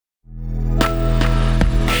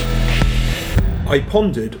I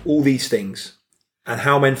pondered all these things, and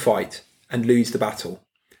how men fight and lose the battle.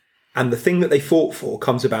 And the thing that they fought for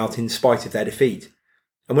comes about in spite of their defeat.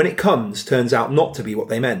 And when it comes, turns out not to be what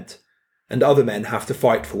they meant. And other men have to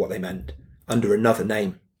fight for what they meant, under another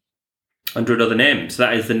name. Under another name. So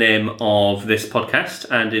that is the name of this podcast.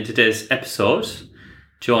 And in today's episode,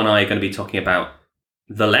 Joe and I are going to be talking about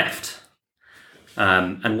the left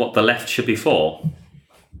and what the left should be for.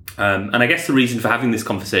 And I guess the reason for having this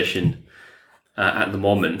conversation at the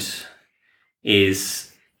moment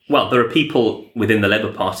is, well, there are people within the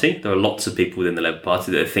Labour Party. There are lots of people within the Labour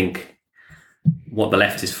Party that think what the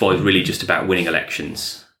left is for is really just about winning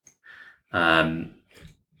elections. And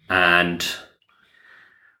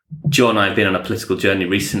Joe and I have been on a political journey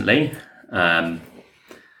recently.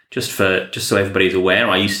 Just so everybody's aware,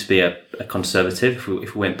 I used to be a Conservative.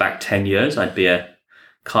 If we went back 10 years, I'd be a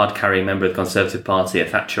card-carrying member of the Conservative Party, a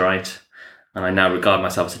Thatcherite, and I now regard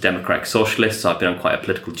myself as a democratic socialist, so I've been on quite a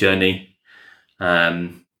political journey.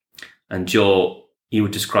 And Joe, you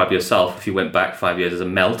would describe yourself, if you went back 5 years, as a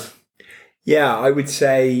melt. Yeah, I would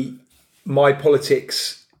say my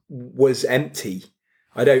politics was empty.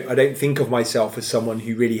 I don't think of myself as someone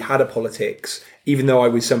who really had a politics, even though I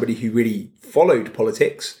was somebody who really followed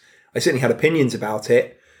politics. I certainly had opinions about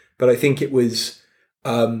it, but I think it was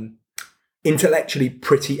intellectually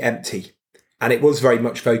pretty empty. And it was very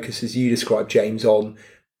much focused, as you described, James, on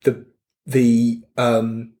the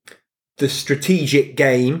strategic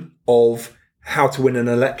game of how to win an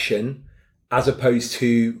election, as opposed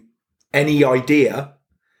to any idea, I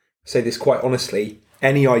say this quite honestly,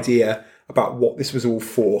 any idea about what this was all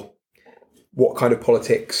for. What kind of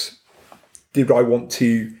politics did I want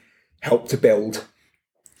to help to build?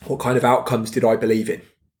 What kind of outcomes did I believe in?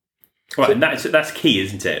 Right, and that's key,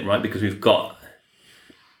 isn't it? Right, because we've got,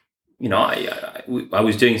 I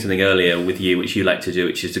was doing something earlier with you, which you like to do,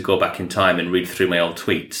 which is to go back in time and read through my old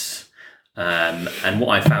tweets. And what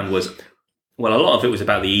I found was, well, a lot of it was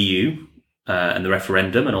about the EU and the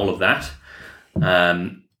referendum and all of that.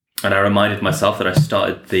 And I reminded myself that I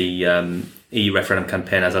started the EU referendum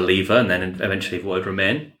campaign as a Leaver and then eventually voted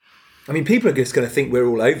Remain. I mean, people are just going to think we're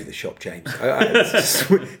all over the shop, James. I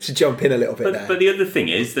just jump in a little bit there. But the other thing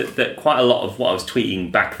is that quite a lot of what I was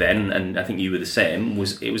tweeting back then, and I think you were the same,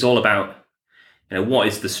 it was all about, what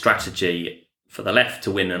is the strategy for the left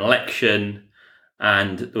to win an election?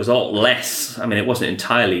 And there was a lot less, it wasn't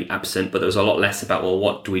entirely absent, but there was a lot less about, well,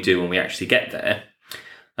 what do we do when we actually get there?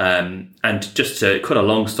 And just to cut a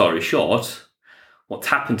long story short, what's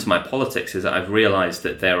happened to my politics is that I've realised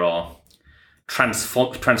that there are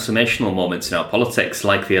transformational moments in our politics,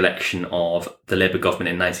 like the election of the Labour government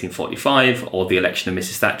in 1945 or the election of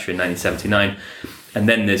Mrs. Thatcher in 1979. And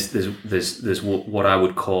then there's what I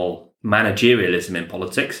would call managerialism in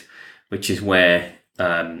politics, which is where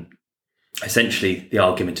essentially the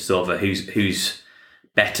argument is over who's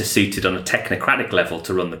better suited on a technocratic level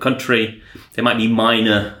to run the country. There might be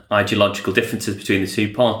minor ideological differences between the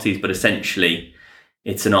two parties, but essentially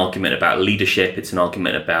it's an argument about leadership. It's an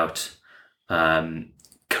argument about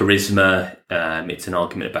charisma. It's an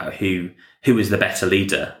argument about who is the better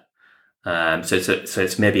leader. So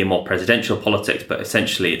it's maybe a more presidential politics, but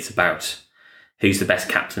essentially it's about who's the best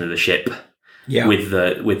captain of the ship. Yeah. With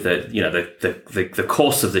the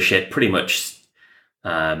course of the ship pretty much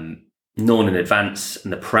known in advance,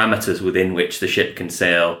 and the parameters within which the ship can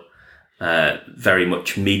sail very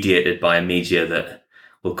much mediated by a media that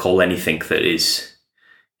will call anything that is,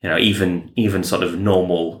 even sort of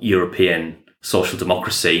normal European social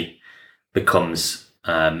democracy becomes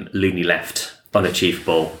loony left,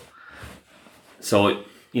 unachievable. So,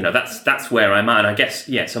 that's where I'm at. And I guess,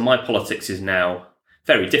 so my politics is now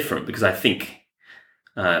very different, because I think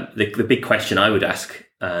the big question I would ask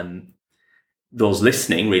those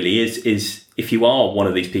listening really is if you are one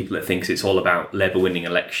of these people that thinks it's all about Labour winning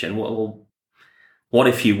election, well, what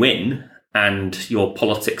if you win and your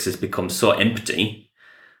politics has become so empty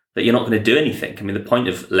that you're not going to do anything? The point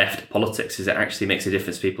of left politics is it actually makes a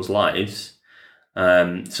difference to people's lives.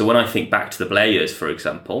 So when I think back to the Blair years, for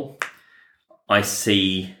example, I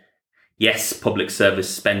see, yes, public service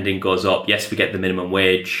spending goes up. Yes, we get the minimum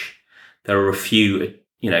wage. There are a few,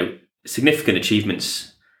 significant achievements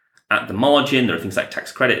at the margin. There are things like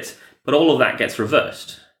tax credits, but all of that gets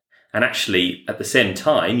reversed. And actually, at the same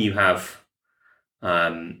time, you have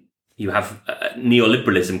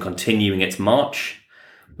neoliberalism continuing its march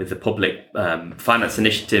with the public finance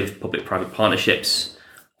initiative, public-private partnerships,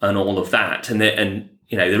 and all of that. And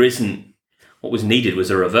there isn't. What was needed was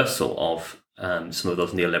a reversal of some of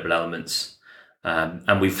those neoliberal elements.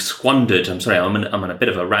 And we've squandered, I'm sorry, I'm on a bit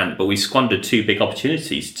of a rant, but we squandered two big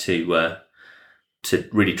opportunities to to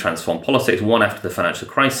really transform politics. One after the financial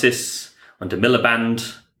crisis under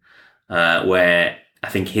Miliband, where I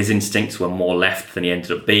think his instincts were more left than he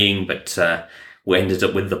ended up being, but we ended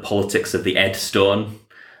up with the politics of the Ed Stone.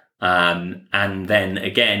 And then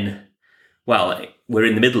again, well, we're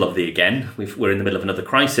in the middle of we're in the middle of another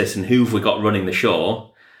crisis, and who have we got running the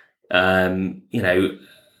show?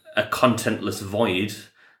 A contentless void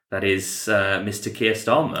that is Mr. Keir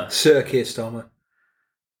Starmer. Sir Keir Starmer.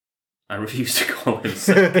 I refuse to call him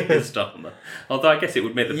Sir Keir Starmer. Although I guess it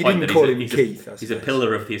would make the point that he's a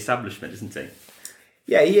pillar of the establishment, isn't he?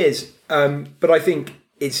 Yeah, he is. But I think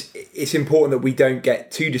it's important that we don't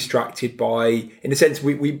get too distracted by, in a sense,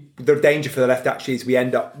 the danger for the left actually is we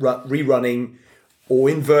end up rerunning or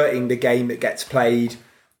inverting the game that gets played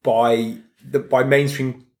by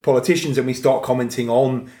mainstream politicians, and we start commenting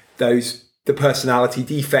on the personality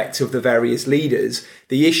defects of the various leaders.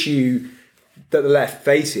 The issue that the left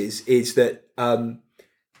faces is that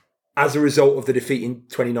as a result of the defeat in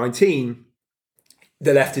 2019,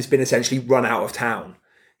 the left has been essentially run out of town.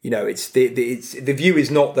 It's the view is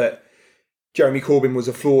not that Jeremy Corbyn was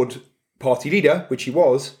a flawed party leader, which he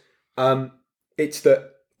was. It's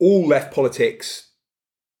that all left politics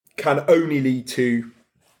can only lead to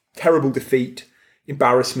terrible defeat,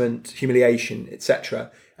 embarrassment, humiliation,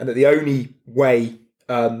 etc., and that the only way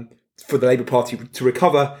for the Labour Party to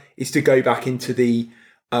recover is to go back into the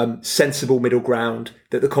sensible middle ground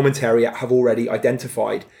that the commentariat have already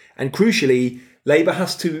identified. And crucially, Labour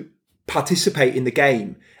has to participate in the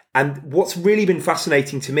game. And what's really been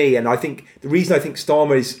fascinating to me, and I think the reason I think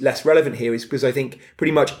Starmer is less relevant here is because I think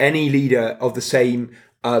pretty much any leader of the same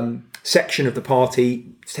section of the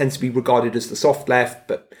party tends to be regarded as the soft left,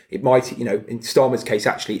 but it might, in Starmer's case,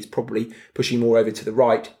 actually, it's probably pushing more over to the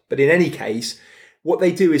right. But in any case, what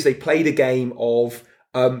they do is they play the game of,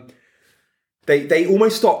 they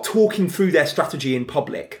almost start talking through their strategy in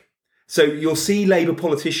public. So you'll see Labour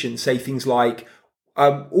politicians say things like,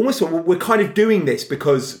 almost, we're kind of doing this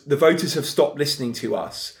because the voters have stopped listening to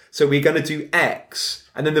us. So we're going to do X,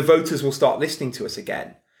 and then the voters will start listening to us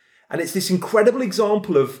again. And it's this incredible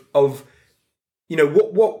example of what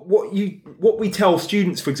we tell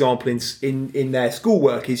students, for example, in their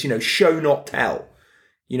schoolwork is, show not tell.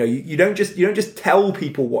 You don't just tell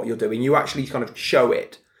people what you're doing. You actually kind of show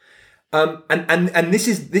it. And this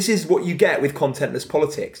is what you get with contentless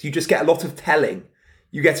politics. You just get a lot of telling.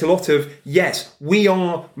 You get a lot of, yes, we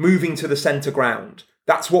are moving to the centre ground.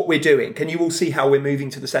 That's what we're doing. Can you all see how we're moving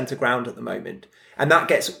to the centre ground at the moment? And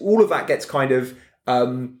all of that gets kind of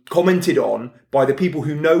commented on by the people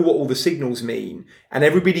who know what all the signals mean. And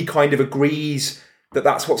everybody kind of agrees that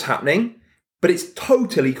that's what's happening. But it's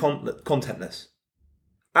totally contentless.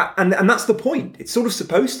 And that's the point. It's sort of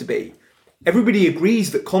supposed to be. Everybody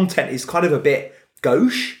agrees that content is kind of a bit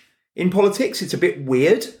gauche in politics. It's a bit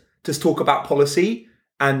weird to talk about policy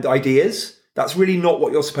and ideas. That's really not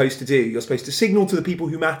what you're supposed to do. You're supposed to signal to the people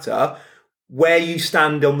who matter where you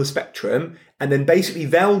stand on the spectrum, and then basically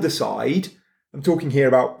they'll decide. I'm talking here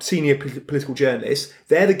about senior political journalists.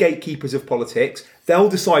 They're the gatekeepers of politics. They'll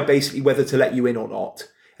decide basically whether to let you in or not.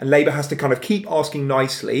 And Labour has to kind of keep asking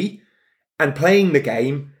nicely and playing the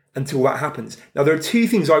game until that happens. Now, there are two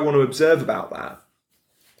things I want to observe about that.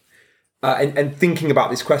 And thinking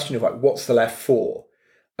about this question of what's the left for?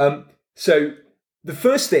 So the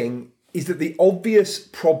first thing is that the obvious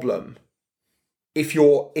problem, if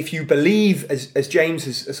you believe, as James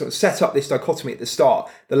has sort of set up this dichotomy at the start,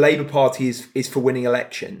 the Labour Party is for winning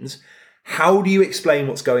elections, how do you explain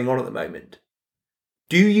what's going on at the moment?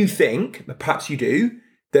 Do you think, perhaps you do,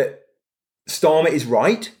 that Starmer is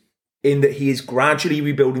right in that he is gradually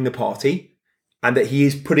rebuilding the party and that he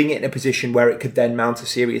is putting it in a position where it could then mount a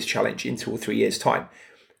serious challenge in 2 or 3 years' time?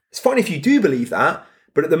 It's fine if you do believe that,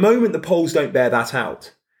 but at the moment the polls don't bear that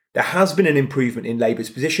out. There has been an improvement in Labour's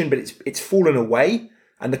position, but it's fallen away,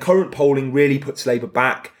 and the current polling really puts Labour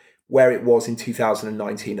back where it was in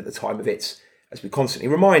 2019 at the time of its, as we're constantly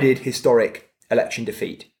reminded, historic election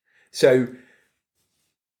defeat. So,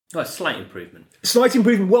 a slight improvement. Slight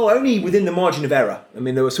improvement, well, only within the margin of error. I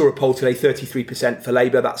mean, saw a poll today, 33% for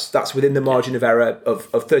Labour. That's within the margin of error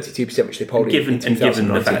of 32%, which they polled in 2019. And given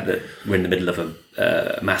the fact that we're in the middle of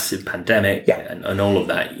a massive pandemic and all of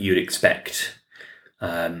that, you'd expect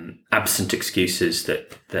absent excuses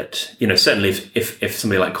that certainly if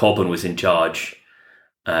somebody like Corbyn was in charge,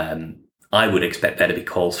 I would expect there to be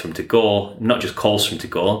calls for him to go, not just calls for him to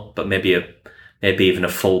go, but maybe even a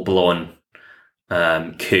full-blown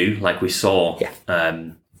coup like we saw.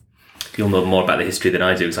 You'll know more about the history than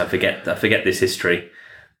I do, because I forget this history.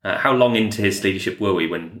 How long into his leadership were we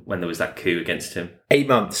when there was that coup against him? 8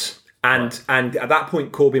 months. And at that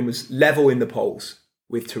point, Corbyn was level in the polls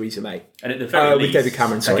with Theresa May. And at the very least, with David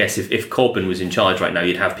Cameron, sorry. I guess if Corbyn was in charge right now,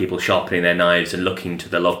 you'd have people sharpening their knives and looking to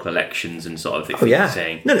the local elections and sort of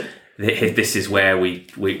saying, no. This is where we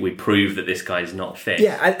prove that this guy's not fit.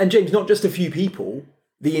 Yeah, and James, not just a few people,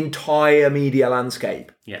 the entire media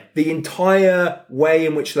landscape. Yeah. The entire way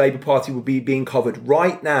in which the Labour Party would be being covered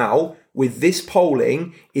right now with this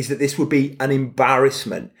polling is that this would be an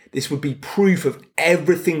embarrassment. This would be proof of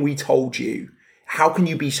everything we told you. How can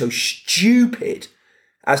you be so stupid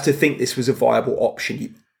as to think this was a viable option?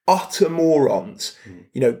 You utter morons.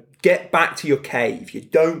 Get back to your cave. You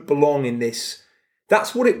don't belong in this.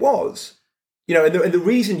 That's what it was. And the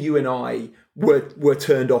reason you and I were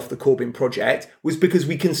turned off the Corbyn project was because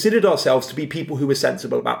we considered ourselves to be people who were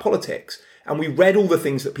sensible about politics. And we read all the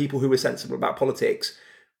things that people who were sensible about politics,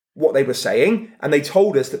 what they were saying, and they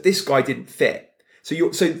told us that this guy didn't fit. So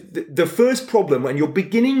the first problem, when you're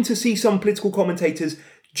beginning to see some political commentators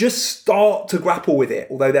just start to grapple with it,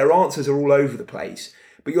 although their answers are all over the place,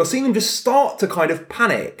 but you're seeing them just start to kind of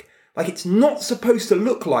panic. Like, it's not supposed to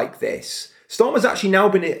look like this. Starmer's actually now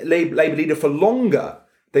been a Labour leader for longer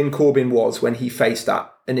than Corbyn was when he faced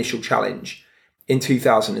that initial challenge in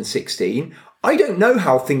 2016. I don't know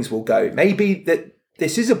how things will go. Maybe that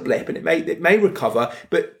this is a blip and it may recover,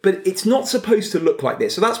 but it's not supposed to look like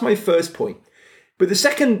this. So that's my first point. But the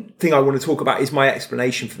second thing I want to talk about is my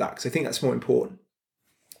explanation for that, because I think that's more important.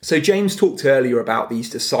 So James talked earlier about these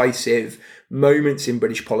decisive moments in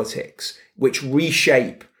British politics which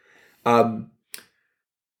reshape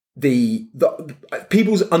the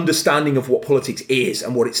people's understanding of what politics is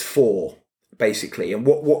and what it's for, basically, and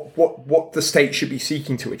what the state should be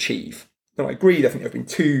seeking to achieve. And I agree. I think there have been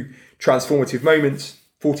two transformative moments,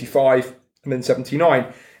 45 and then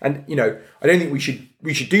 79. And I don't think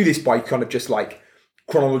we should do this by kind of just like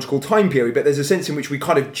chronological time period, but there's a sense in which we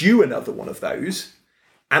kind of due another one of those.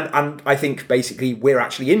 And I think basically we're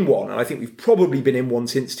actually in one, and I think we've probably been in one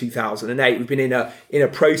since 2008. We've been in a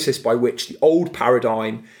process by which the old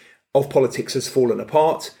paradigm of politics has fallen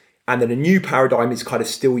apart, and then a new paradigm is kind of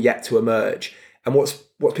still yet to emerge. And what's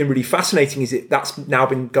been really fascinating is that's now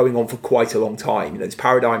been going on for quite a long time. This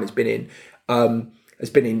paradigm has been in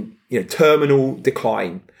terminal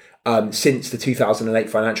decline since the 2008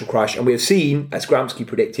 financial crash, and we have seen, as Gramsci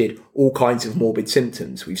predicted, all kinds of morbid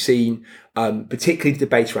symptoms. We've seen particularly the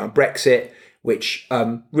debate around Brexit, which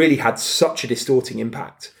really had such a distorting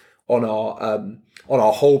impact on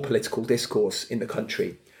our whole political discourse in the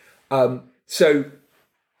country. So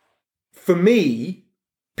for me,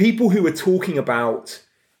 people who are talking about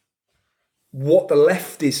what the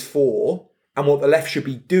left is for and what the left should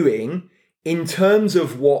be doing in terms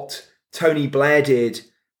of what Tony Blair did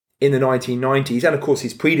in the 1990s, and of course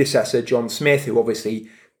his predecessor, John Smith, who obviously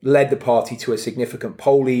led the party to a significant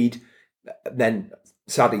poll lead, then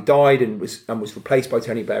sadly died and was replaced by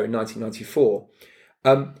Tony Blair in 1994.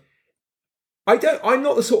 Although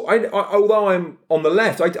I'm on the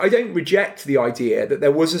left, I don't reject the idea that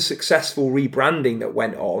there was a successful rebranding that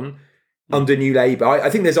went on under New Labour.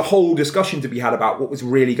 I think there's a whole discussion to be had about what was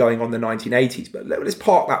really going on in the 1980s, but let's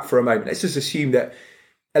park that for a moment. Let's just assume that,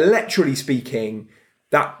 electorally speaking,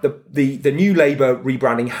 that the New Labour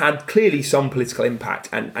rebranding had clearly some political impact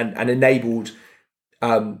and enabled,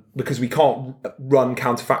 because we can't run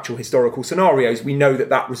counterfactual historical scenarios, we know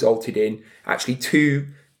that resulted in actually two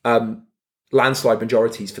landslide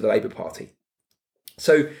majorities for the Labour Party.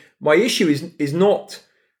 So my issue is not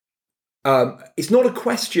it's not a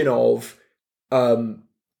question of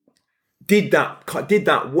did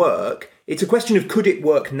that work. It's a question of could it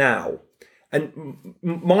work now. And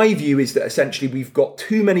my view is that essentially we've got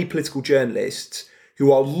too many political journalists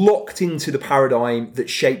who are locked into the paradigm that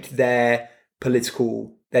shaped their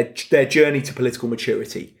journey to political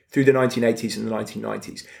maturity through the 1980s and the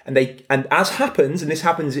 1990s. And as happens, and this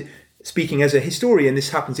happens, speaking as a historian, this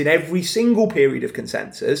happens in every single period of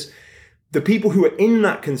consensus, the people who are in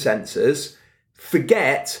that consensus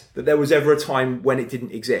forget that there was ever a time when it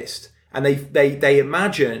didn't exist. And they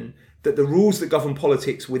imagine that the rules that govern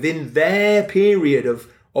politics within their period of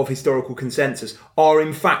historical consensus are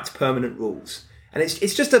in fact permanent rules. And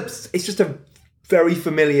it's just a very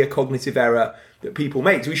familiar cognitive error that people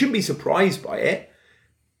make. So we shouldn't be surprised by it,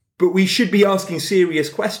 but we should be asking serious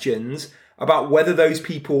questions about whether those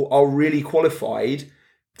people are really qualified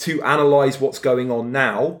to analyse what's going on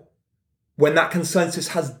now, when that consensus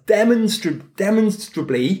has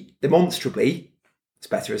demonstrably, it's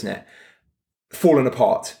better, isn't it, fallen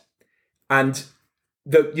apart. And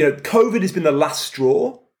COVID has been the last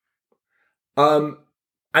straw. And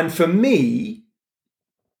for me,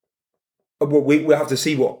 well, we'll have to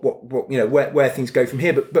see what where things go from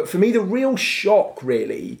here. But for me, the real shock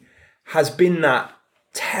really has been that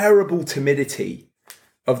terrible timidity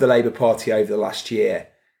of the Labour Party over the last year.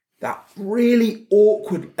 That really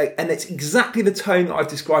awkward, and it's exactly the tone that I've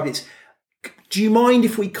described. It's, do you mind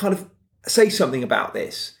if we kind of say something about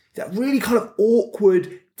this? That really kind of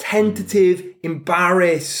awkward, tentative,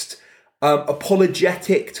 embarrassed,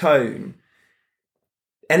 apologetic tone.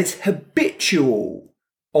 And it's habitual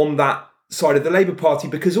on that side of the Labour Party,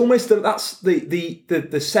 because almost that's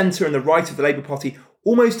the centre and the right of the Labour Party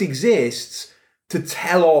almost exists to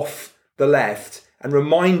tell off the left and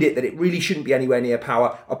remind it that it really shouldn't be anywhere near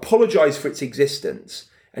power, apologise for its existence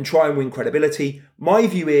and try and win credibility. My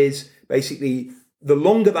view is basically the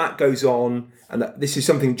longer that goes on, and this is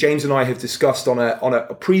something James and I have discussed on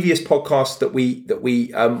a previous podcast that we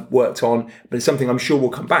worked on, but it's something I'm sure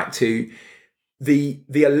we'll come back to. The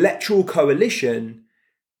electoral coalition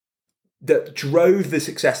that drove the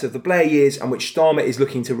success of the Blair years and which Starmer is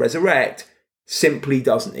looking to resurrect simply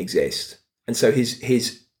doesn't exist. And so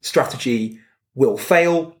his strategy will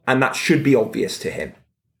fail, and that should be obvious to him.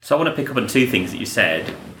 So I want to pick up on two things that you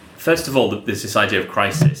said. First of all, there's this idea of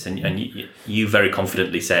crisis, and you very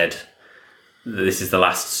confidently said that this is the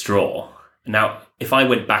last straw. Now, if I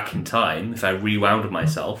went back in time, if I rewound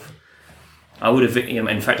myself, I would have,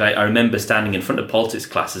 in fact, I remember standing in front of politics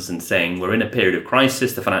classes and saying, we're in a period of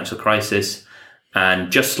crisis, the financial crisis,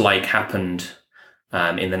 and just like happened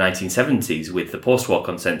in the 1970s with the post-war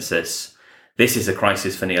consensus, this is a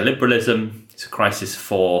crisis for neoliberalism, it's a crisis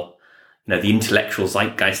for the intellectual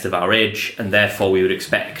zeitgeist of our age, and therefore we would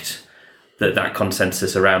expect that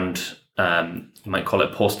consensus around, you might call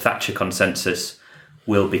it post-Thatcher consensus,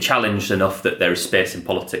 will be challenged enough that there is space in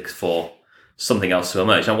politics for something else to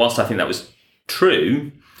emerge. Now, whilst I think that was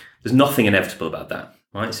true, there's nothing inevitable about that,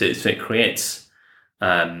 right? So it creates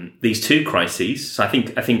these two crises. So I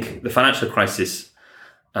think the financial crisis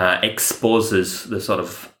exposes the sort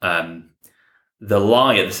of the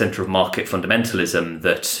lie at the centre of market fundamentalism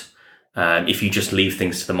that if you just leave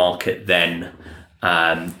things to the market, then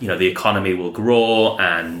the economy will grow,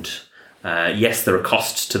 and yes, there are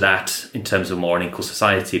costs to that in terms of more unequal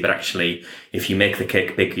society, but actually, if you make the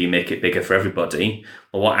cake bigger, you make it bigger for everybody.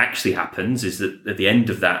 Well, what actually happens is that at the end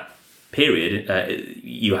of that period,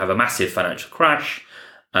 you have a massive financial crash,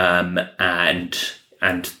 and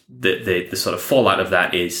the sort of fallout of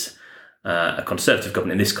that is a Conservative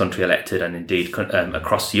government in this country elected, and indeed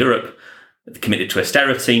across Europe, committed to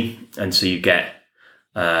austerity, and so you get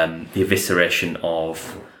the evisceration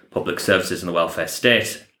of public services and the welfare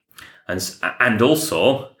state. And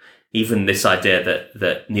also, even this idea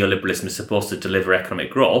that neoliberalism is supposed to deliver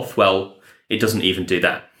economic growth, well, it doesn't even do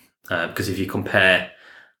that, because if you compare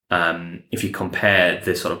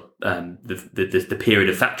the sort of the period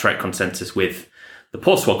of Thatcherite consensus with the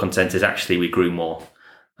post-war consensus, actually we grew more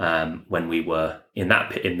when we were in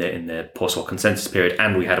the post-war consensus period,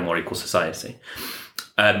 and we had a more equal society.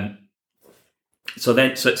 So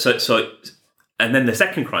then the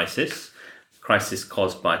second crisis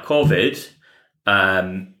caused by COVID,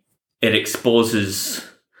 it exposes,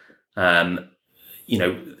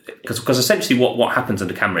 because essentially what happens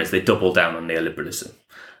under Cameron is they double down on neoliberalism,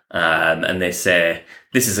 and they say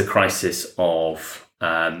this is a crisis of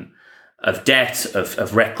debt,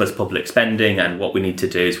 of reckless public spending, and what we need to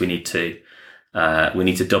do is we need to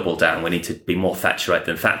double down. We need to be more Thatcherite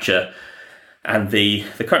than Thatcher. And the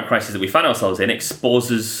current crisis that we find ourselves in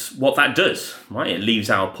exposes what that does, right? It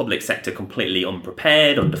leaves our public sector completely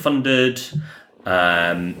unprepared, underfunded.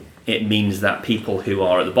 It means that people who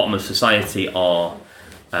are at the bottom of society are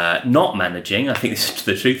not managing. I think this is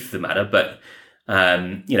the truth of the matter, but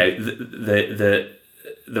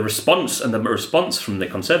the response from the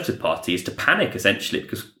Conservative Party is to panic, essentially,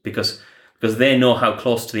 because they know how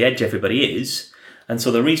close to the edge everybody is. And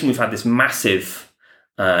so the reason we've had this massive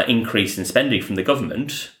increase in spending from the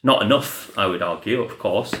government, not enough, I would argue, of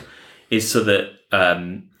course, is so that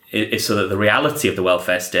the reality of the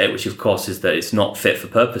welfare state, which of course is that it's not fit for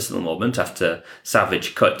purpose at the moment after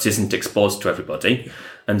savage cuts, isn't exposed to everybody.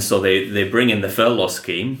 And so they bring in the furlough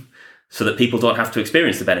scheme so that people don't have to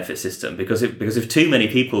experience the benefit system, because if too many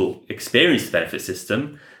people experience the benefit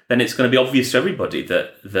system, then it's going to be obvious to everybody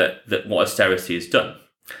that what austerity has done.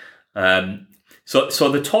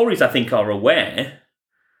 So the Tories, I think, are aware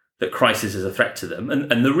that crisis is a threat to them.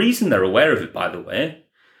 And the reason they're aware of it, by the way,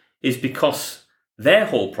 is because their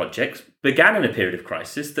whole project began in a period of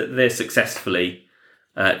crisis that they successfully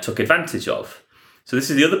took advantage of. So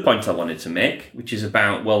this is the other point I wanted to make, which is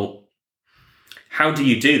about, well, how do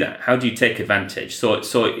you do that? How do you take advantage? So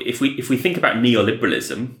if we think about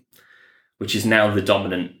neoliberalism, which is now the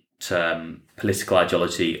dominant political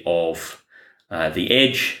ideology of the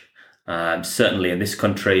age, certainly in this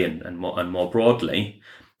country and more broadly.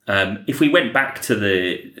 If we went back to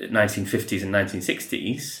the 1950s and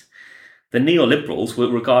 1960s, the neoliberals were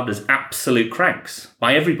regarded as absolute cranks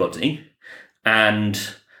by everybody, and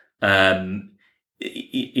what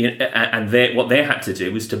they had to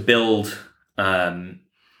do was to build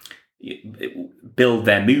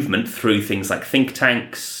their movement through things like think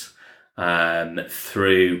tanks,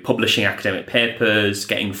 through publishing academic papers,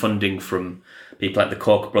 getting funding from people like the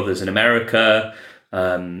Koch brothers in America.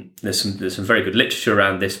 There's some very good literature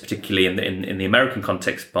around this, particularly in the American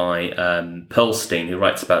context, by Pearlstein, who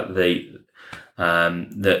writes about the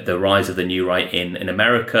rise of the new right in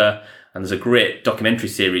America. And there's a great documentary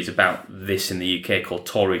series about this in the UK called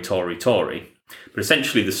Tory, Tory, Tory. But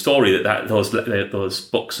essentially, the story that those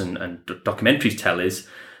books and documentaries tell is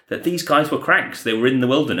that these guys were cranks. They were in the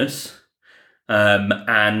wilderness,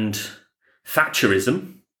 and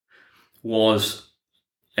Thatcherism was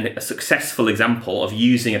a successful example of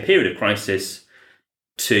using a period of crisis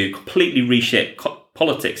to completely reshape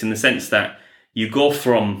politics, in the sense that you go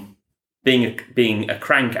from being a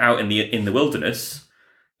crank out in the wilderness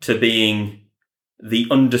to being the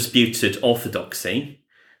undisputed orthodoxy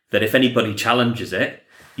that if anybody challenges it,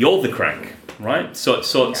 you're the crank, right? So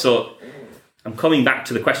I'm coming back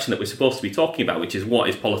to the question that we're supposed to be talking about, which is, what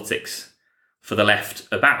is politics for the left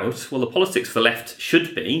about? Well, the politics for the left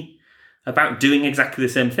should be about doing exactly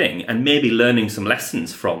the same thing, and maybe learning some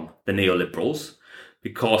lessons from the neoliberals,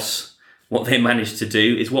 because what they managed to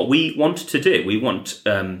do is what we want to do. We want,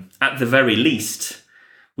 at the very least,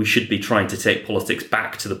 we should be trying to take politics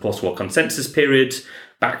back to the post-war consensus period,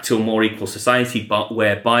 back to a more equal society, but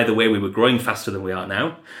where, by the way, we were growing faster than we are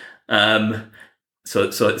now. So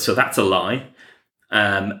that's a lie.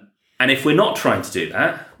 And if we're not trying to do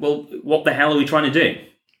that, well, what the hell are we trying to do?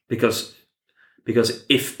 Because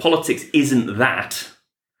if politics isn't that,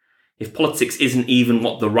 if politics isn't even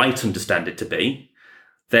what the right understand it to be,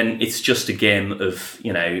 then it's just a game of,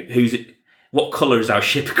 what colour is our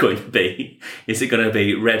ship going to be? Is it going to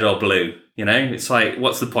be red or blue? It's like,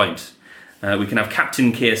 what's the point? We can have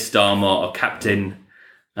Captain Keir Starmer or Captain,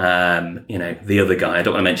 the other guy. I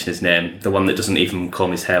don't want to mention his name. The one that doesn't even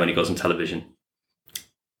comb his hair when he goes on television.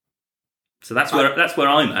 So that's where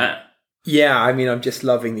I'm at. Yeah, I'm just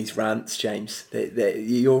loving these rants, James.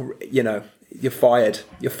 You're fired.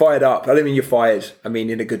 You're fired up. I don't mean you're fired. I mean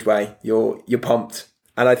in a good way. You're pumped,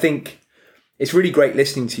 and I think it's really great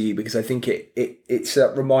listening to you, because I think it's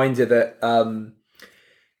a reminder that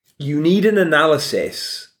you need an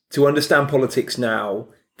analysis to understand politics now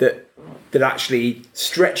that actually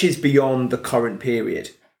stretches beyond the current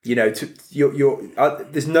period.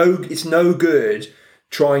 It's no good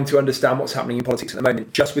trying to understand what's happening in politics at the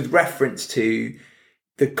moment just with reference to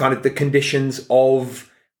the kind of the conditions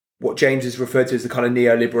of what James has referred to as the kind of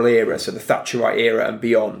neoliberal era, so the Thatcherite era and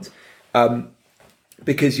beyond.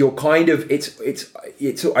 Because you're kind of it's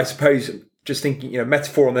I suppose, just thinking,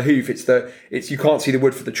 metaphor on the hoof, it's you can't see the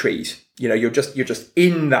wood for the trees. You're just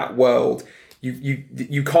in that world.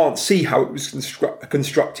 You can't see how it was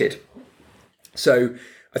constructed. So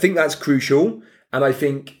I think that's crucial, and I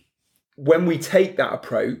think when we take that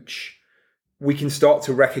approach, we can start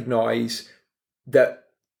to recognise that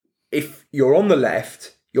if you're on the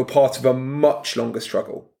left, you're part of a much longer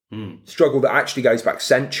struggle. Struggle that actually goes back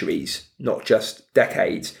centuries, not just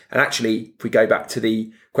decades. And actually, if we go back to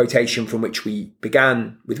the quotation with which we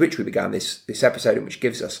began this episode, and which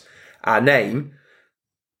gives us our name,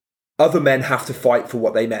 other men have to fight for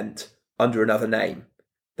what they meant under another name.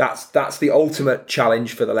 That's the ultimate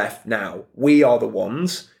challenge for the left now. We are the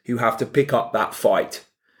ones who have to pick up that fight.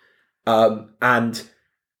 And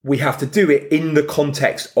we have to do it in the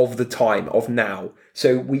context of the time, of now.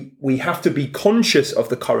 So we have to be conscious of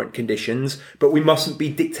the current conditions, but we mustn't be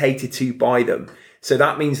dictated to by them. So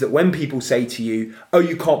that means that when people say to you, oh,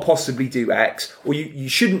 you can't possibly do X, or you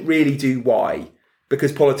shouldn't really do Y,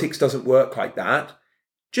 because politics doesn't work like that,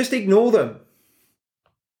 just ignore them.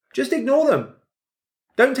 Just ignore them.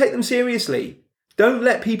 Don't take them seriously. Don't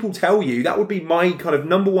let people tell you. That would be my kind of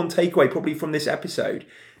number one takeaway probably from this episode.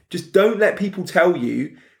 Just don't let people tell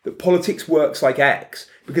you that politics works like X.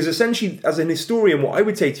 Because essentially, as an historian, what I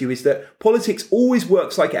would say to you is that politics always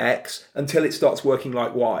works like X until it starts working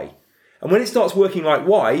like Y. And when it starts working like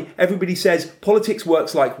Y, everybody says politics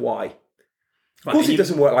works like Y. Of course, it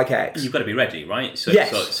doesn't work like X. You've got to be ready, right? So,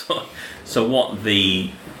 yes. So what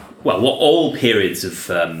all periods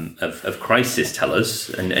of crisis tell us,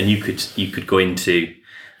 and you could go into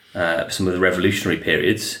some of the revolutionary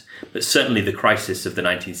periods, but certainly the crisis of the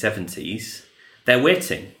 1970s, they're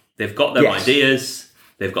waiting. They've got their ideas.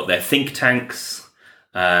 They've got their think tanks.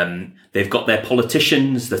 They've got their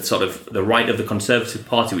politicians, that sort of the right of the Conservative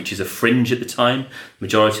Party, which is a fringe at the time.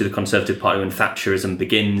 Majority of the Conservative Party when Thatcherism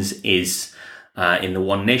begins is in the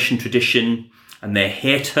One Nation tradition, and they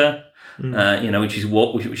hate her. Which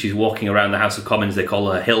is walking around the House of Commons. They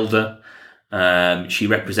call her Hilda. She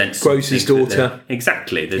represents Groce's daughter.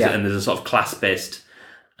 Exactly. There's a sort of class-based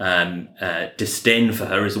disdain for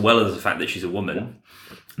her, as well as the fact that she's a woman.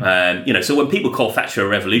 So when people call Thatcher a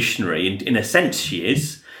revolutionary, in a sense she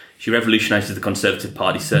is. She revolutionises the Conservative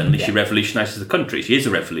Party, certainly. She revolutionises the country. She is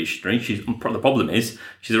a revolutionary. The problem is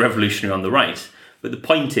she's a revolutionary on the right. But the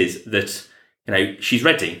point is that, she's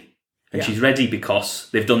ready. And she's ready because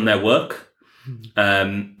they've done their work.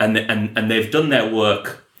 And they've done their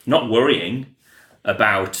work not worrying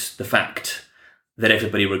about the fact that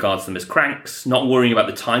everybody regards them as cranks, not worrying about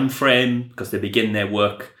the time frame because they begin their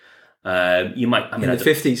work in the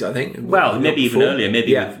 50s, I think. Well, maybe even earlier.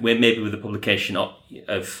 Maybe with the publication of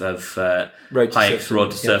Hayek's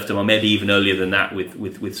Road to Serfdom, or maybe even earlier than that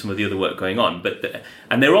with some of the other work going on.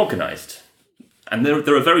 And they're organised, and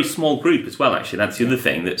they're a very small group as well. Actually, that's the other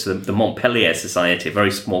thing. That's the Montpellier Society, a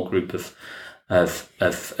very small group of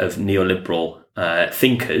neoliberal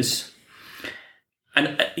thinkers.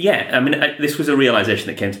 And this was a realization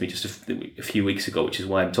that came to me just a few weeks ago, which is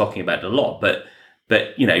why I'm talking about it a lot. But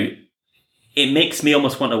it makes me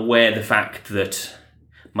almost want to wear the fact that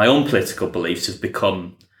my own political beliefs have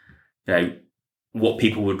become, what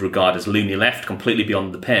people would regard as loony left, completely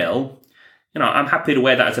beyond the pale. I'm happy to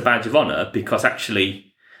wear that as a badge of honour because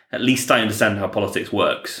actually, at least I understand how politics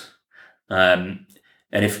works. And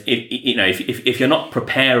if you're not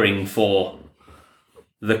preparing for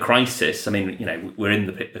the crisis, we're in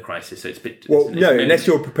the crisis, so it's a bit. Unless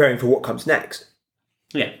you're preparing for what comes next.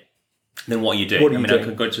 Yeah. Then what are you doing? I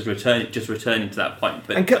can go just returning to that point.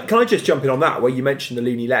 But, and can I just jump in on that, where you mentioned the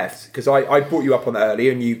loony left? Because I brought you up on that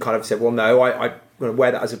earlier, and you kind of said, well, no, I'm going to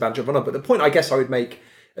wear that as a badge of honour. But the point I guess I would make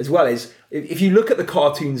as well is, if you look at the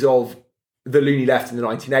cartoons of the loony left in the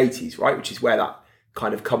 1980s, right, which is where that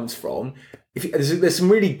kind of comes from, there's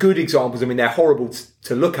some really good examples. They're horrible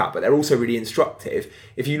to look at, but they're also really instructive.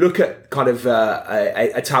 If you look at kind of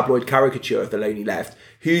a tabloid caricature of the loony left,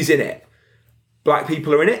 who's in it? Black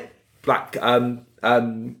people are in it. Black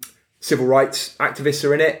civil rights activists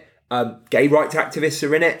are in it. Gay rights activists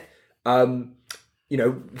are in it.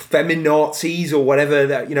 Feminazis or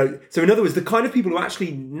whatever. So in other words, the kind of people who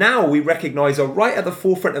actually now we recognise are right at the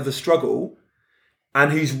forefront of the struggle,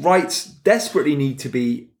 and whose rights desperately need to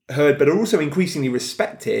be heard, but are also increasingly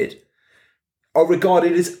respected, are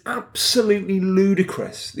regarded as absolutely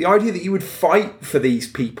ludicrous. The idea that you would fight for these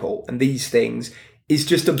people and these things is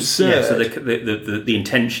just absurd. Yeah, so the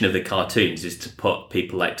intention of the cartoons is to put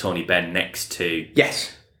people like Tony Benn next to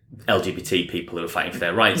LGBT people who are fighting for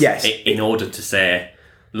their rights, in order to say,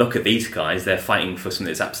 look at these guys, they're fighting for something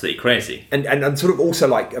that's absolutely crazy. And sort of also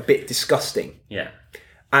like a bit disgusting. Yeah.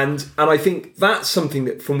 And I think that's something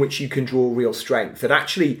that from which you can draw real strength. And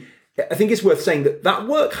actually, I think it's worth saying that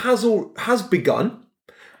work has begun.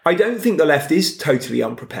 I don't think the left is totally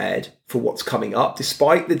unprepared for what's coming up,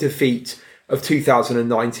 despite the defeat of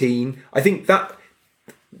 2019. I think that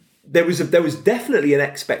there was definitely an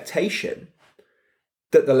expectation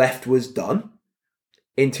that the left was done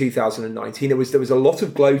in 2019. There was a lot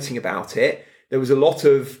of gloating about it. There was a lot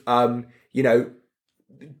of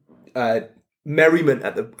merriment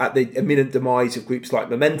at the imminent demise of groups like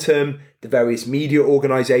Momentum, the various media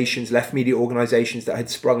organisations, left media organisations that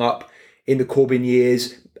had sprung up in the Corbyn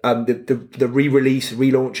years, the re-release,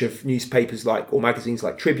 relaunch of newspapers or magazines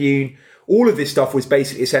like Tribune. All of this stuff was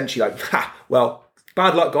basically essentially like,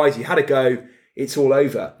 bad luck, guys, you had a go, it's all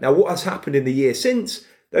over. Now, what has happened in the year since?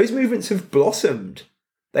 Those movements have blossomed.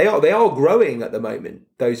 They are growing at the moment,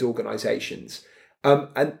 those organisations.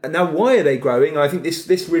 And now, why are they growing? I think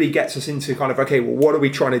this really gets us into kind of, okay, well, what are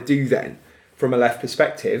we trying to do then from a left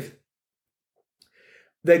perspective?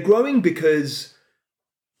 They're growing because,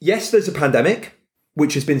 yes, there's a pandemic,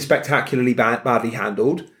 which has been spectacularly badly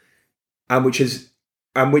handled, and which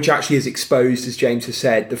actually has exposed, as James has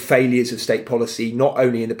said, the failures of state policy, not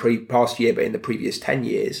only in the past year, but in the previous 10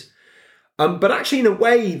 years. But actually, in a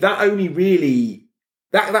way, that only really...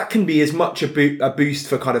 That can be as much a boost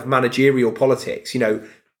for kind of managerial politics.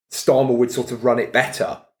 Starmer would sort of run it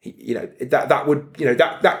better.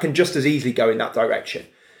 That can just as easily go in that direction.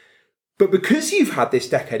 But because you've had this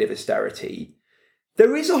decade of austerity,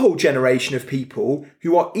 there is a whole generation of people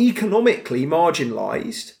who are economically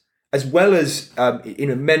marginalised, as well as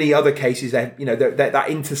in many other cases that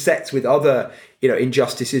intersects with other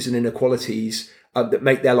injustices and inequalities that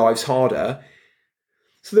make their lives harder.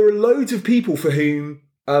 So there are loads of people for whom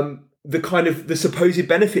the supposed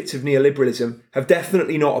benefits of neoliberalism have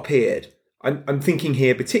definitely not appeared. I'm thinking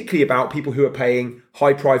here particularly about people who are paying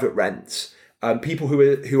high private rents, people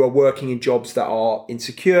who are working in jobs that are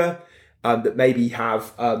insecure, that maybe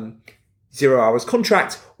have 0 hours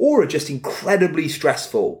contracts, or are just incredibly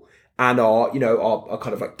stressful and are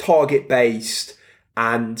kind of like target based,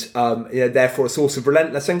 and therefore a source of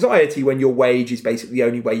relentless anxiety when your wage is basically the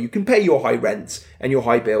only way you can pay your high rents and your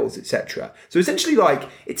high bills, etc. So essentially, like,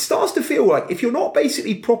 it starts to feel like if you're not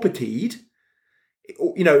basically propertied,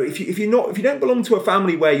 if you don't belong to a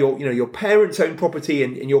family where your parents own property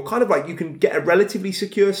and you're kind of like, you can get a relatively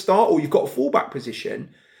secure start, or you've got a fallback position,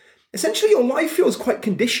 essentially your life feels quite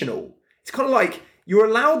conditional. It's kind of like you're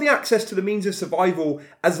allowed the access to the means of survival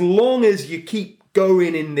as long as you keep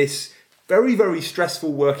going in this very, very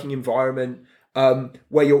stressful working environment,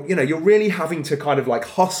 where you're really having to kind of like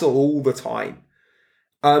hustle all the time.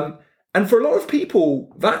 And for a lot of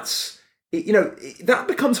people, that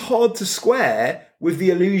becomes hard to square with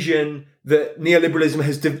the illusion that neoliberalism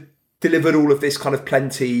has delivered all of this kind of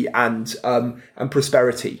plenty and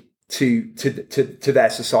prosperity to their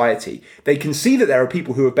society. They can see that there are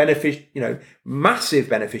people who are massive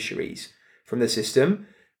beneficiaries from the system,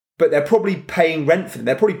 but they're probably paying rent for them.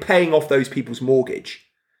 They're probably paying off those people's mortgage.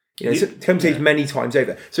 Sometimes many times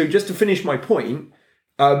over. So just to finish my point,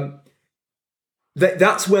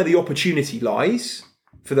 that's where the opportunity lies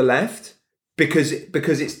for the left, because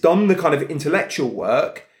it's done the kind of intellectual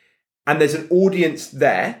work and there's an audience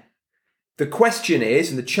there. The question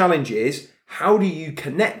is, and the challenge is, how do you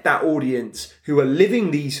connect that audience who are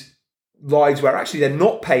living these lives where actually they're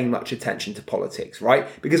not paying much attention to politics, right?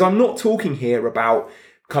 Because I'm not talking here about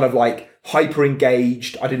kind of like hyper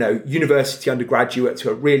engaged, university undergraduates who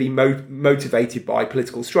are really motivated by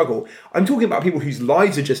political struggle. I'm talking about people whose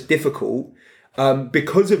lives are just difficult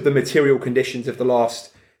because of the material conditions of the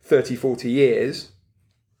last 30, 40 years,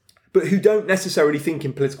 but who don't necessarily think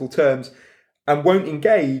in political terms and won't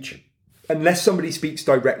engage unless somebody speaks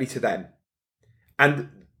directly to them. And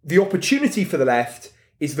the opportunity for the left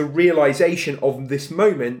is the realization of this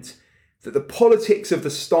moment that the politics of the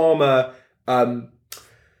Starmer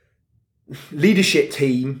leadership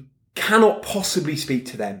team cannot possibly speak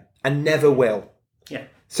to them and never will. Yeah.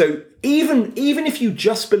 So even if you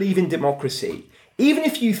just believe in democracy, even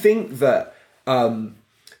if you think that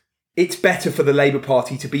it's better for the Labour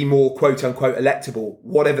Party to be more quote unquote electable,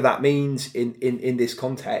 whatever that means in this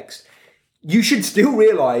context, you should still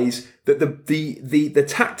realise that the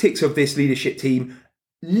tactics of this leadership team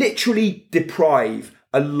literally deprive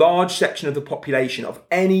a large section of the population of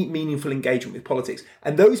any meaningful engagement with politics.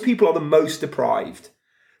 And those people are the most deprived.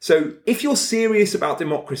 So if you're serious about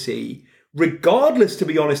democracy, regardless, to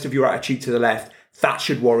be honest, of your attitude to the left, that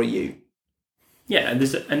should worry you. Yeah,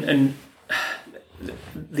 and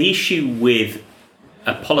the issue with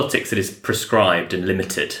a politics that is prescribed and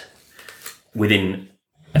limited within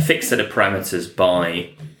a fixed set of parameters by,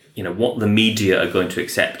 what the media are going to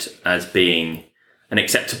accept as being an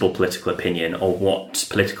acceptable political opinion, or what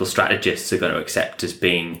political strategists are going to accept as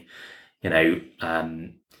being,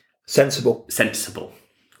 sensible.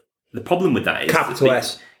 The problem with that is capital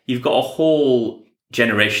S. You've got a whole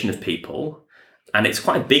generation of people, and it's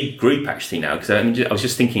quite a big group actually now. Because I was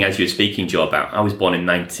just thinking as you were speaking, Joe, about I was born in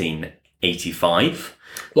 1985.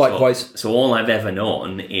 Likewise. So all I've ever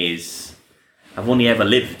known is I've only ever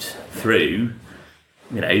lived through,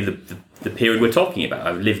 the period we're talking about.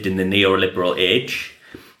 I've lived in the neoliberal age.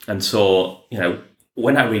 And so,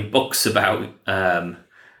 when I read books about,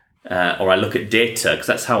 or I look at data, because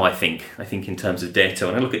that's how I think in terms of data.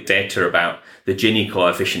 When I look at data about the Gini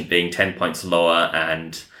coefficient being 10 points lower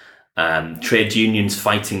and trade unions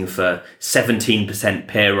fighting for 17%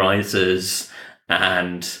 pay rises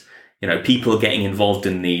and, people getting involved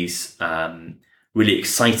in these really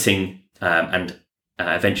exciting and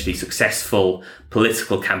eventually successful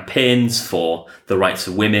political campaigns for the rights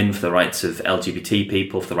of women, for the rights of LGBT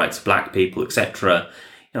people, for the rights of black people, etc.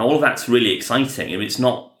 All of that's really exciting. And it's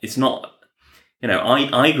not.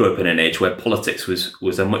 I grew up in an age where politics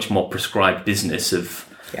was a much more prescribed business of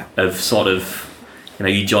sort of,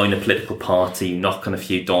 you join a political party, you knock on a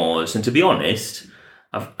few doors, and to be honest,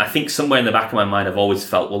 I think somewhere in the back of my mind I've always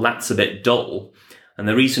felt, well, that's a bit dull. And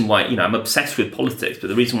the reason why, I'm obsessed with politics, but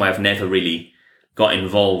the reason why I've never really got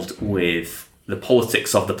involved with the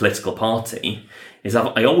politics of the political party is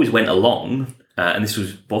I always went along, and this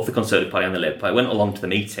was both the Conservative Party and the Labour Party. I went along to the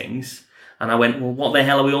meetings and I went, well, what the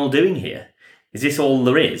hell are we all doing here? Is this all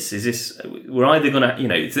there is? Is this, we're either going to,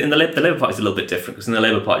 in the Labour Party is a little bit different, because in the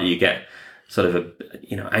Labour Party you get sort of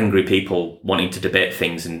angry people wanting to debate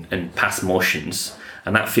things and pass motions,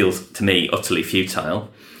 and that feels to me utterly futile.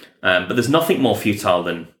 But there's nothing more futile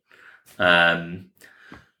than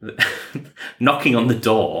knocking on the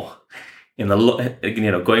door in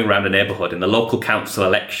the going around a neighbourhood in the local council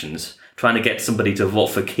elections, trying to get somebody to vote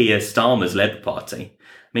for Keir Starmer's Labour Party.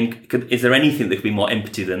 I mean, is there anything that could be more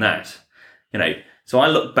empty than that? So I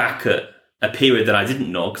look back at a period that I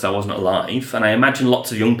didn't know because I wasn't alive, and I imagine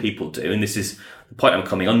lots of young people do, and this is the point I'm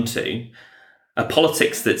coming on to. A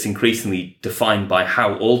politics that's increasingly defined by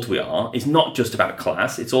how old we are is not just about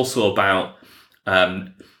class, it's also about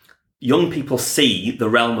young people see the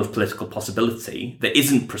realm of political possibility that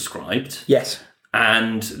isn't prescribed. Yes.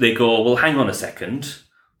 And they go, well, hang on a second.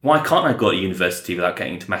 Why can't I go to university without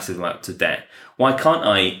getting into massive amounts of debt? Why can't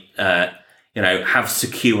I, have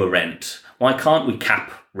secure rent? Why can't we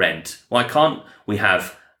cap rent? Why can't we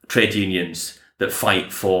have trade unions that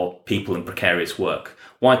fight for people in precarious work?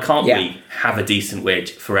 Why can't we have a decent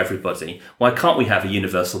wage for everybody? Why can't we have a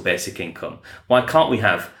universal basic income? Why can't we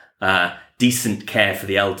have decent care for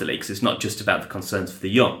the elderly? Because it's not just about the concerns for the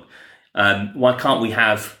young. Why can't we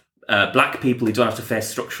have black people who don't have to face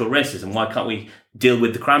structural racism? Why can't we deal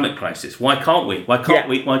with the climate crisis? Why can't we? Why can't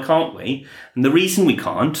we? Why can't we? And the reason we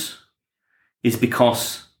can't is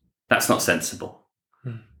because that's not sensible.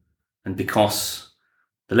 And because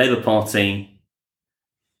the Labour Party,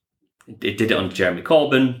 it did it under Jeremy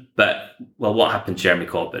Corbyn, but, well, what happened to Jeremy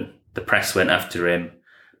Corbyn? The press went after him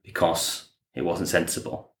because it wasn't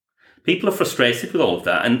sensible. People are frustrated with all of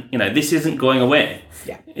that, and, this isn't going away.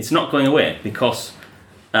 Yeah. It's not going away because,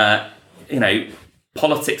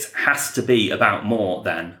 politics has to be about more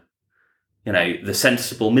than, the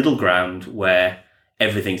sensible middle ground where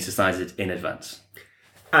everything's decided in advance.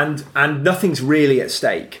 And nothing's really at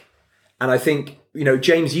stake. And I think,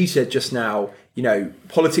 James, you said just now,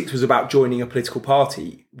 politics was about joining a political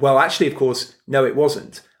party. Well, actually, of course, no, it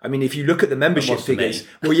wasn't. I mean, if you look at the membership figures,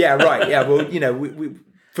 well, yeah, right, yeah, well, we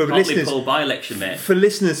for listeners, by-election, mate. For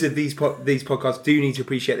listeners of these podcasts, do need to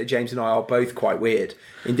appreciate that James and I are both quite weird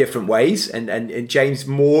in different ways, and James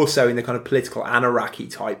more so in the kind of political anarchy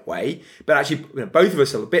type way. But actually, both of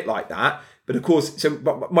us are a bit like that. But of course,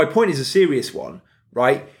 but my point is a serious one,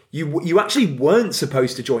 right? You actually weren't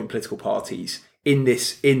supposed to join political parties in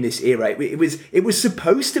this era. It was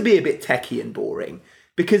supposed to be a bit techie and boring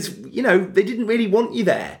because they didn't really want you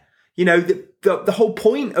there. The whole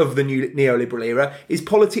point of the new neoliberal era is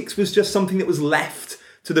politics was just something that was left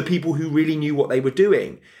to the people who really knew what they were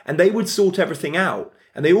doing, and they would sort everything out.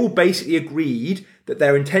 And they all basically agreed that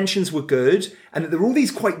their intentions were good and that there were all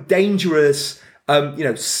these quite dangerous,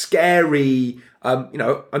 scary.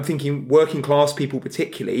 I'm thinking working class people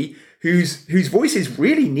particularly, whose voices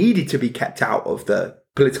really needed to be kept out of the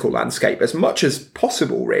political landscape as much as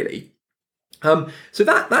possible, really. So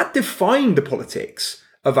that defined the politics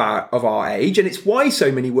of our age, and it's why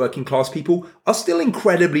so many working class people are still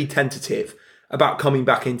incredibly tentative about coming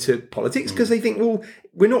back into politics because they think, well,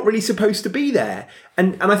 we're not really supposed to be there.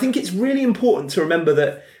 And I think it's really important to remember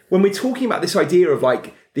that when we're talking about this idea of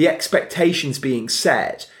like the expectations being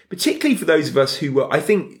set, particularly for those of us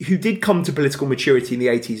who did come to political maturity in the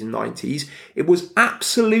 80s and 90s, it was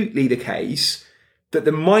absolutely the case that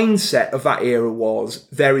the mindset of that era was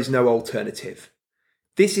there is no alternative.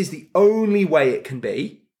 This is the only way it can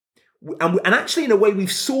be. And actually, in a way,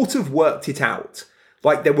 we've sort of worked it out.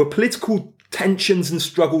 Like there were political tensions and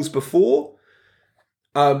struggles before,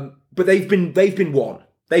 but they've been won.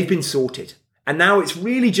 They've been sorted. And now it's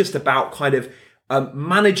really just about kind of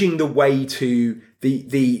managing the way to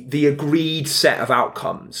the agreed set of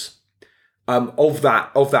outcomes of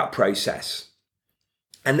that process,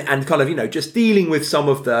 and kind of just dealing with some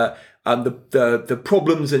of the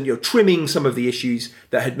problems and trimming some of the issues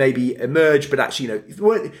that had maybe emerged, but actually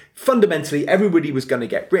fundamentally everybody was going to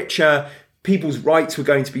get richer. People's rights were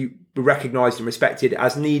going to be recognised and respected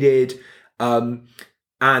as needed,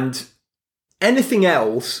 and anything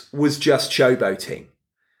else was just showboating.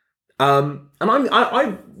 And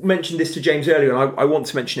I mentioned this to James earlier, and I want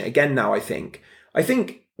to mention it again now. I think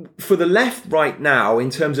for the left right now, in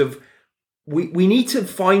terms of we need to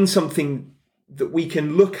find something that we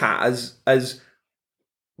can look at as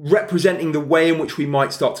representing the way in which we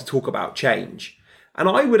might start to talk about change. And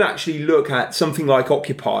I would actually look at something like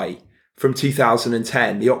Occupy from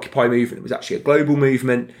 2010. The Occupy movement was actually a global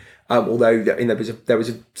movement, although there was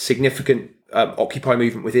a significant Occupy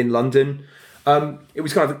movement within London. It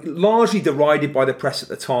was kind of largely derided by the press at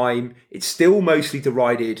the time. It's still mostly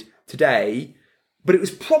derided today, but it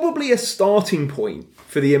was probably a starting point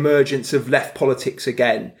for the emergence of left politics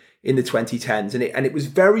again in the 2010s, and it was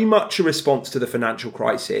very much a response to the financial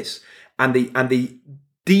crisis and the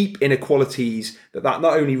deep inequalities that not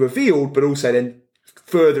only revealed but also then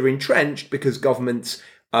further entrenched because governments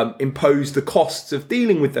impose the costs of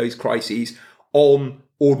dealing with those crises on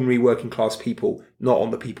ordinary working class people, not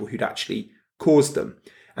on the people who'd actually caused them.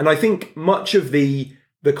 And I think much of the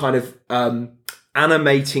kind of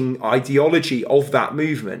animating ideology of that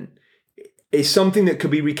movement is something that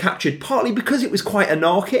could be recaptured, partly because it was quite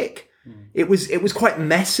anarchic. It was quite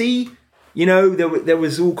messy. You know, there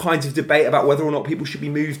was all kinds of debate about whether or not people should be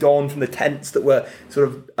moved on from the tents that were sort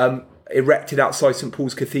of erected outside St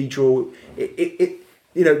Paul's Cathedral.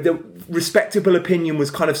 The respectable opinion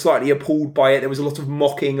was kind of slightly appalled by it. There was a lot of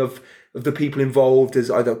mocking of the people involved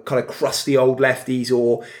as either kind of crusty old lefties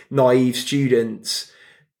or naive students.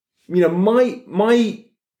 You know, my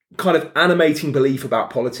kind of animating belief about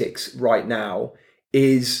politics right now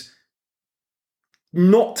is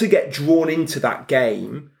not to get drawn into that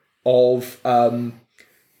game of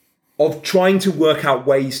trying to work out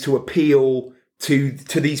ways to appeal to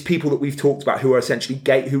these people that we've talked about, who are essentially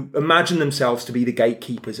who imagine themselves to be the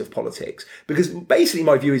gatekeepers of politics. Because basically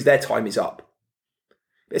my view is their time is up.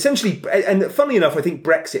 Essentially, and funnily enough, I think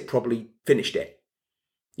Brexit probably finished it.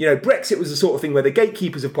 You know, Brexit was the sort of thing where the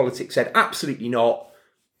gatekeepers of politics said, absolutely not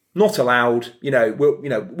allowed.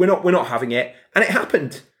 We're not having it, and it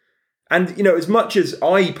happened. And you know, as much as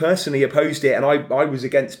I personally opposed it, and I was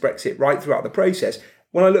against Brexit right throughout the process,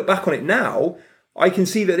 when I look back on it now, I can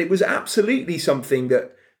see that it was absolutely something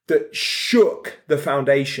that shook the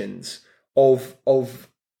foundations of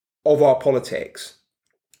our politics,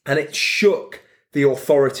 and it shook the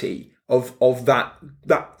authority of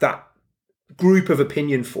that group of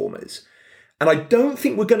opinion formers. And I don't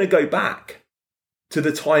think we're going to go back to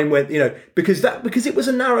the time when, you know, because it was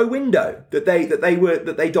a narrow window that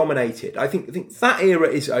they dominated. I think that era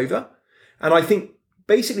is over. And I think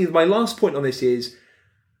basically my last point on this is,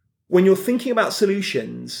 when you're thinking about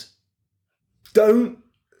solutions, don't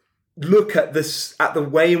look at the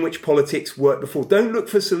way in which politics worked before. Don't look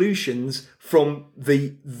for solutions from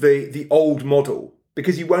the old model,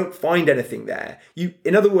 because you won't find anything there.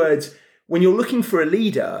 In other words, when you're looking for a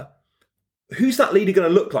leader, who's that leader going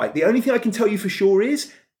to look like? The only thing I can tell you for sure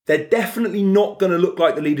is they're definitely not going to look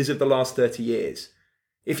like the leaders of the last 30 years.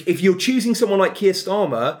 If you're choosing someone like Keir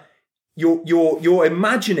Starmer, you're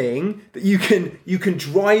imagining that you can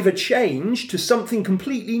drive a change to something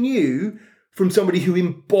completely new from somebody who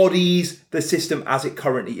embodies the system as it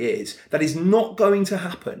currently is. That is not going to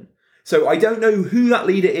happen. So I don't know who that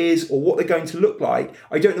leader is or what they're going to look like.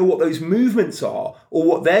 I don't know what those movements are or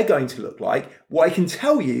what they're going to look like. What I can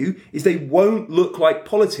tell you is they won't look like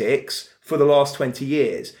politics for the last 20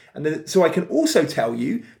 years. And then, so I can also tell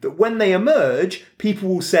you that when they emerge, people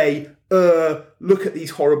will say, look at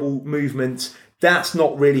these horrible movements. That's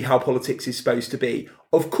not really how politics is supposed to be.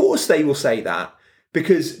 Of course they will say that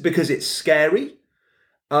because it's scary,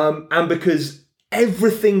 and because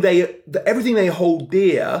everything they hold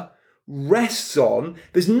dear rests on.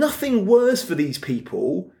 There's nothing worse for these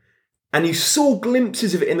people, and you saw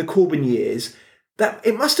glimpses of it in the Corbyn years, that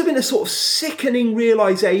it must have been a sort of sickening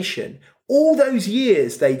realisation. All those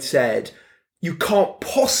years they'd said, you can't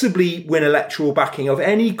possibly win electoral backing of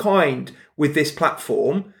any kind with this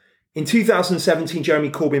platform. In 2017, Jeremy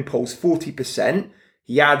Corbyn polls 40%.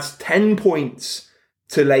 He adds 10 points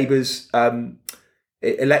to Labour's 10%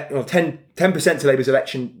 to Labour's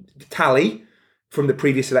election tally from the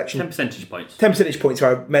previous election. 10 percentage points. 10 percentage points.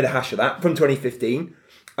 So I made a hash of that from 2015,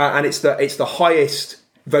 and it's the highest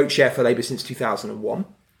vote share for Labour since 2001.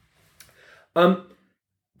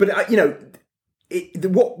 But you know,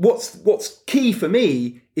 what's key for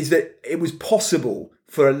me is that it was possible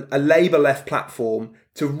for a Labour left platform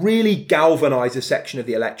to really galvanise a section of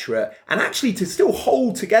the electorate, and actually to still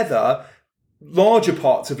hold together larger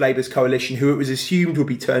parts of Labour's coalition who it was assumed would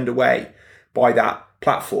be turned away by that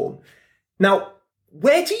platform. Now,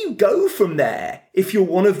 where do you go from there if you're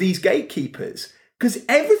one of these gatekeepers? Because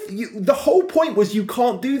the whole point was you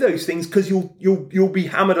can't do those things because you'll be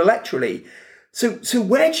hammered electorally. So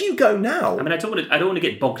where do you go now? I mean, I don't want to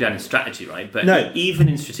get bogged down in strategy, right? But no. Even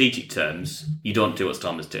in strategic terms, you don't do what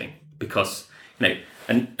Starmer's doing, because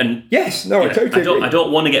and yes, no, I totally agree. I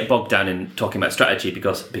don't want to get bogged down in talking about strategy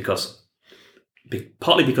because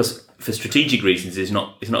partly because for strategic reasons it's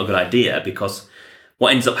not a good idea, because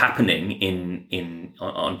what ends up happening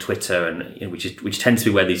on Twitter and which tends to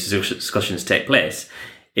be where these discussions take place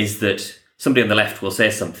is that somebody on the left will say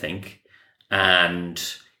something,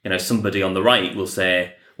 and somebody on the right will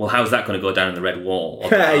say, well, how's that going to go down in the red wall? Or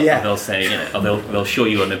they'll say, or they'll show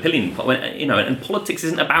you an opinion. And politics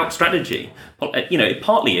isn't about strategy. It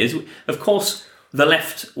partly is. Of course, the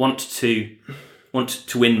left want to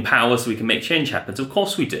win power so we can make change happen. So of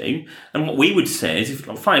course we do. And what we would say is, if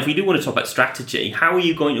we do want to talk about strategy, how are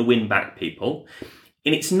you going to win back people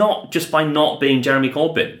it's not just by not being Jeremy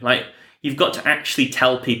Corbyn. Like, you've got to actually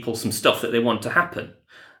tell people some stuff that they want to happen.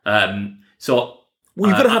 Well,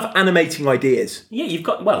 you've got to have animating ideas. Yeah,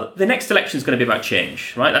 the next election is going to be about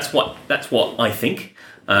change, right? That's what I think.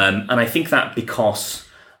 And I think that because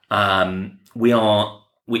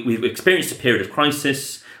we've experienced a period of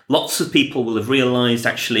crisis, lots of people will have realised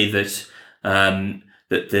actually that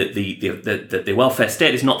the welfare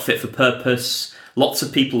state is not fit for purpose. Lots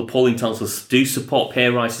of people, the polling tells us, do support pay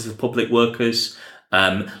rises for public workers.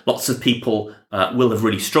 Lots of people will have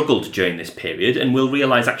really struggled during this period and will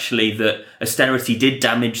realise actually that austerity did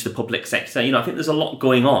damage the public sector. I think there's a lot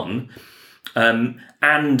going on,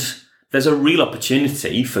 and there's a real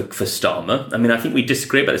opportunity for Starmer. I mean, I think we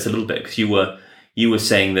disagree about this a little bit because you were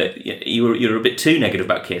saying that you're a bit too negative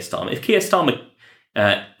about Keir Starmer. If Keir Starmer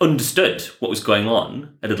understood what was going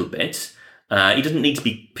on a little bit, he doesn't need to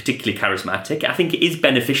be particularly charismatic. I think it is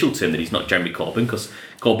beneficial to him that he's not Jeremy Corbyn, because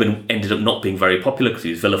Corbyn ended up not being very popular because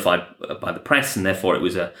he was vilified by the press, and therefore it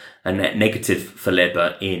was a net negative for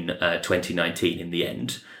Labour in 2019 in the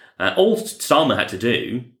end. All Starmer had to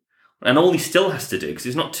do, and all he still has to do, because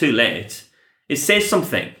it's not too late, is say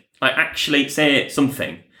something. Like, actually say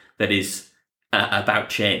something that is about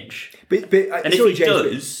change. And if he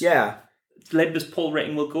does, Labour's poll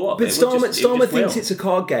rating will go up. But Starmer thinks it's a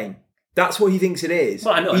card game. That's what he thinks it is.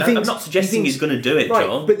 Well, I know. I'm not suggesting he's going to do it, right,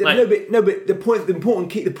 Joel. But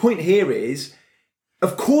the point here is,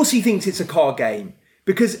 of course, he thinks it's a card game,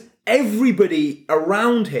 because everybody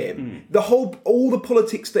around him, all the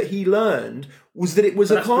politics that he learned was that it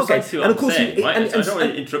was a card game. And of course, I don't want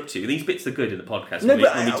to interrupt you. These bits are good in the podcast.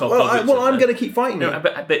 I'm going to keep fighting. No,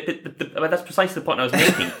 but that's precisely the point I was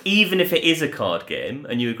making. Even if it is a card game,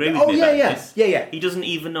 and you agree with me about this, he doesn't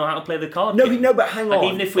even know how to play the card game. No, but hang on.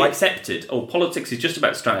 Even if we accepted, politics is just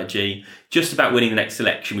about strategy, just about winning the next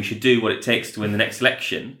election, we should do what it takes to win the next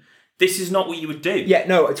election. This is not what you would do. Yeah,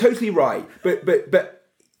 no, totally right. But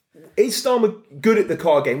is Starmer good at the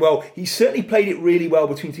card game? Well, he certainly played it really well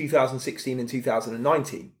between 2016 and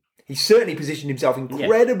 2019. He certainly positioned himself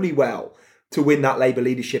incredibly well to win that Labour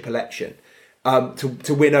leadership election,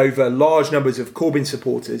 to win over large numbers of Corbyn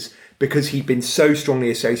supporters, because he'd been so strongly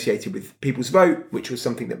associated with People's Vote, which was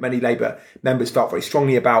something that many Labour members felt very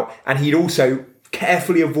strongly about. And he'd also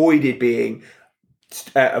carefully avoided being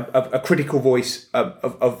a critical voice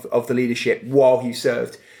of the leadership while he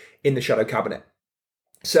served in the shadow cabinet.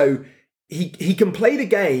 So he can play the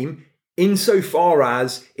game insofar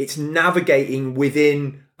as it's navigating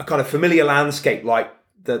within a kind of familiar landscape like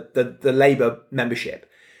the Labour membership.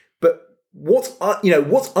 But what's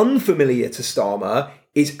unfamiliar to Starmer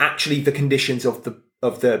is actually the conditions of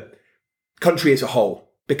the country as a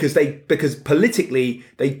whole, because politically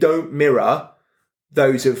they don't mirror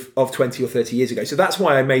those of 20 or 30 years ago. So that's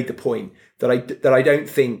why I made the point that I don't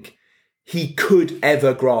think he could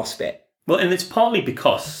ever grasp it. Well, and it's partly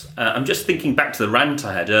because I'm just thinking back to the rant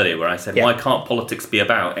I had earlier where I said, why can't politics be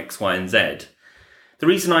about X, Y, and Z? The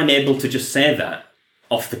reason I'm able to just say that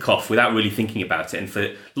off the cuff without really thinking about it, and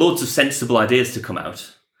for loads of sensible ideas to come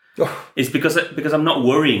out, is because I'm not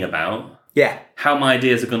worrying about how my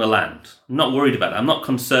ideas are going to land. I'm not worried about that. I'm not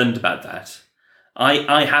concerned about that.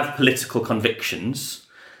 I have political convictions.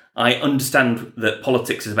 I understand that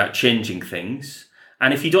politics is about changing things.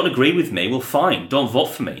 And if you don't agree with me, well, fine, don't vote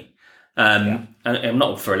for me. And I'm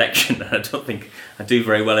not up for election. I don't think I do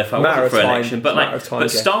very well if I was up for election. But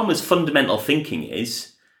Starmer's fundamental thinking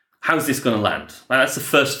is, how's this going to land? That's the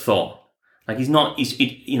first thought. If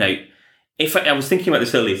I was thinking about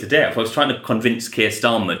this earlier today, if I was trying to convince Keir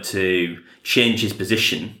Starmer to change his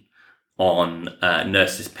position on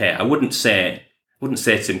nurses' pay, I wouldn't say to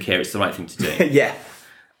him, Keir, it's the right thing to do.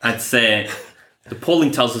 I'd say the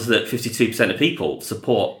polling tells us that 52% of people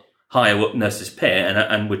support higher nurses' pay,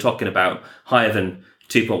 and we're talking about higher than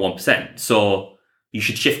 2.1%. So you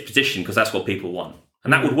should shift position because that's what people want.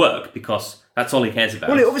 And that would work because that's all he cares about.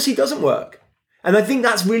 Well, it obviously doesn't work. And I think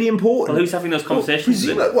that's really important. Well, who's having those conversations?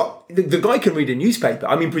 The guy can read a newspaper.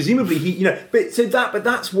 I mean, presumably but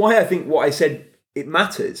that's why I think what I said, it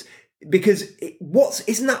matters. Because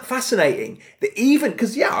isn't that fascinating? That even,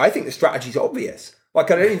 because I think the strategy's obvious. Like,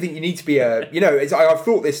 I don't think you need to be I've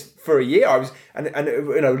thought this for a year. A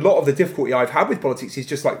lot of the difficulty I've had with politics is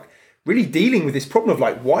just like really dealing with this problem of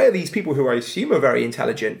like, why are these people who I assume are very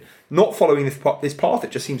intelligent not following this path that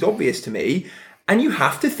just seems obvious to me? And you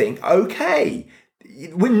have to think, okay,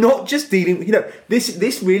 we're not just dealing,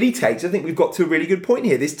 this really takes, I think we've got to a really good point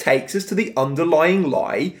here. This takes us to the underlying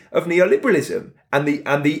lie of neoliberalism and the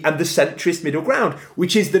centrist middle ground,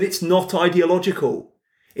 which is that it's not ideological.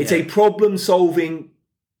 It's a problem-solving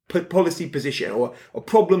policy position or a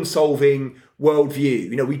problem-solving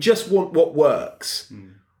worldview. We just want what works.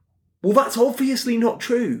 Well, that's obviously not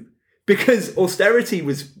true, because austerity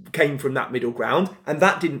came from that middle ground, and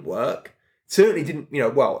that didn't work. Certainly didn't,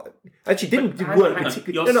 didn't work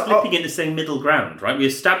particularly. You're slipping into saying middle ground, right? We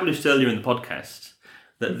established earlier in the podcast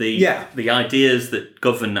that the ideas that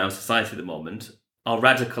govern our society at the moment are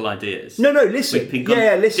radical ideas. No, listen.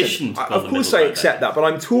 Listen. Of course I accept that, but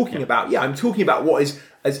I'm talking about what is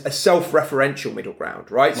a self-referential middle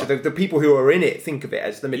ground, right? So the people who are in it think of it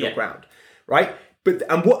as the middle ground, right?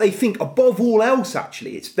 And what they think above all else,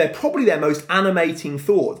 actually, they're probably their most animating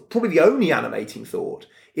thought, probably the only animating thought,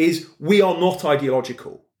 is we are not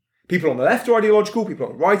ideological. People on the left are ideological, people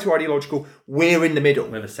on the right are ideological, we're in the middle.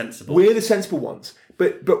 We're the sensible ones.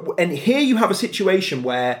 And here you have a situation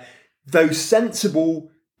where those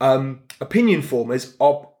sensible opinion formers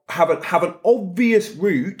have an obvious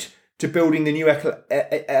route to building the new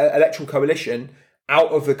electoral coalition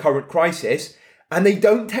out of the current crisis, and they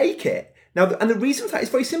don't take it. Now, and the reason for that is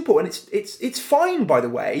very simple, and it's fine, by the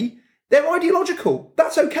way. They're ideological.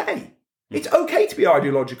 That's okay. It's okay to be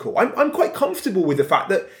ideological. I'm quite comfortable with the fact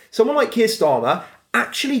that someone like Keir Starmer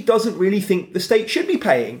actually doesn't really think the state should be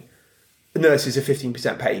paying nurses a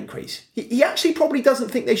 15% pay increase. He actually probably doesn't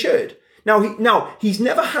think they should. Now he's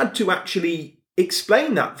never had to actually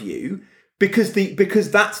explain that view, because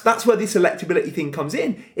that's where this electability thing comes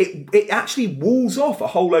in. It actually walls off a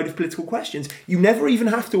whole load of political questions. You never even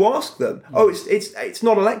have to ask them. Oh, it's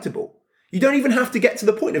not electable. You don't even have to get to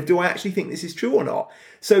the point of, do I actually think this is true or not?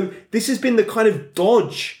 So this has been the kind of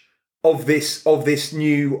dodge of this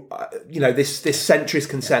new this centrist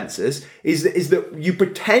consensus is that you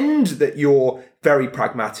pretend that you're very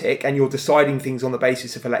pragmatic and you're deciding things on the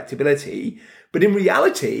basis of electability, but in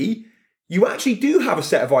reality, you actually do have a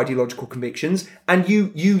set of ideological convictions, and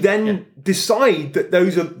you then decide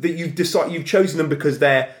that you've chosen them because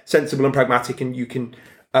they're sensible and pragmatic, and you can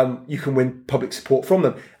win public support from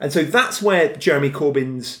them. And so that's where Jeremy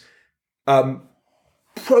Corbyn's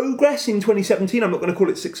progress in 2017, I'm not going to call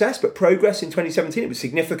it success, but progress in 2017, it was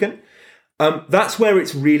significant. That's where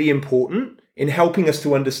it's really important in helping us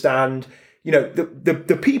to understand,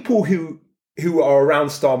 the people who are around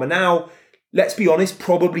Starmer now, let's be honest,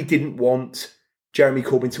 probably didn't want Jeremy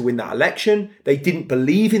Corbyn to win that election. They didn't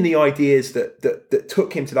believe in the ideas that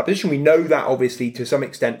took him to that position. We know that obviously to some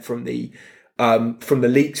extent from the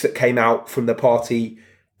leaks that came out from the party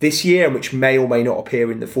this year, and which may or may not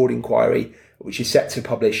appear in the Ford inquiry, which is set to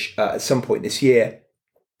publish at some point this year.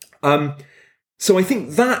 So I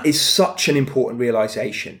think that is such an important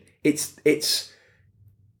realization. It's that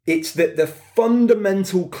the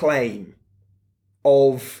fundamental claim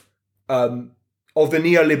of the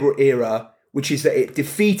neoliberal era, which is that it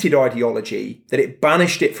defeated ideology, that it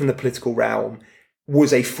banished it from the political realm,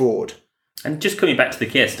 was a fraud. And just coming back to the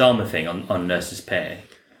Keir Starmer thing on nurses' pay,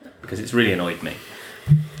 because it's really annoyed me.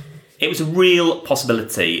 It was a real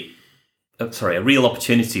real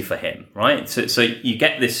opportunity for him, right? So you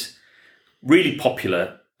get this really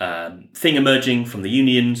popular thing emerging from the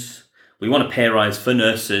unions. We want a pay rise for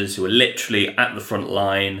nurses who are literally at the front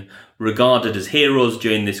line, regarded as heroes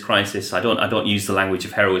during this crisis. I don't use the language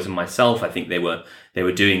of heroism myself. I think they were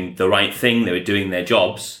doing the right thing. They were doing their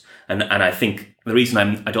jobs, and I think the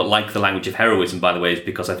reason I don't like the language of heroism, by the way, is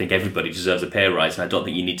because I think everybody deserves a pay rise, and I don't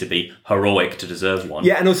think you need to be heroic to deserve one.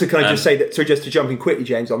 Yeah, and also can I just say that? So just to jump in quickly,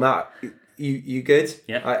 James, on that. You good?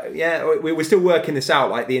 Yeah. We're still working this out,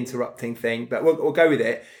 like the interrupting thing, but we'll go with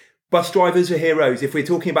it. Bus drivers are heroes. If we're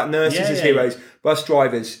talking about nurses as heroes, bus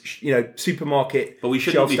drivers, supermarket. But we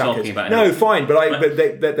shouldn't be talking about. No, fine, but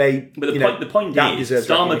the point is,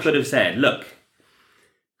 Starmer could have said, "Look,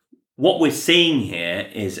 what we're seeing here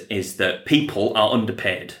is that people are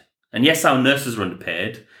underpaid, and yes, our nurses are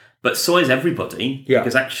underpaid, but so is everybody,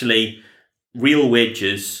 because actually, real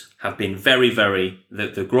wages have been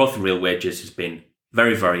the growth in real wages has been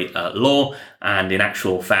very, very low. And in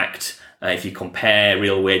actual fact, if you compare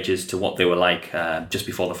real wages to what they were like just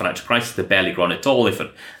before the financial crisis, they've barely grown at all.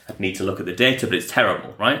 I'd need to look at the data, but it's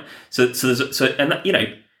terrible, right? So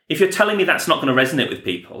if you're telling me that's not going to resonate with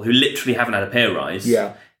people who literally haven't had a pay rise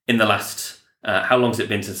in the last, how long has it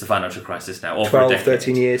been since the financial crisis now? Over 12,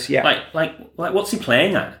 13 years, yeah. Like what's he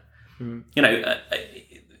playing at?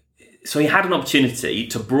 So he had an opportunity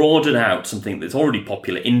to broaden out something that's already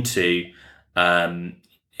popular into a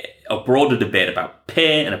broader debate about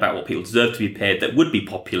pay and about what people deserve to be paid that would be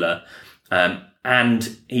popular.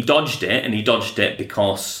 And he dodged it,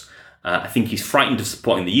 because I think he's frightened of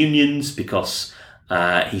supporting the unions, because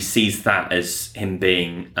He sees that as him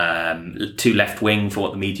being too left-wing for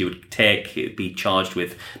what the media would take. He would be charged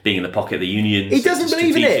with being in the pocket of the unions. He doesn't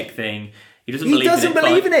believe in it. Thing. He doesn't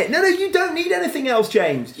believe in it. No, you don't need anything else,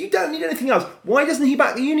 James. You don't need anything else. Why doesn't he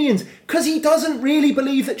back the unions? Because he doesn't really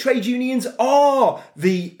believe that trade unions are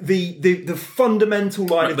the fundamental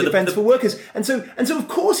line of defence for workers. And so of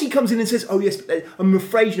course he comes in and says, "Oh yes, I'm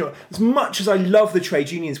afraid, as much as I love the trade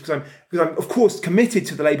unions because I'm of course committed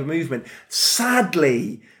to the labour movement.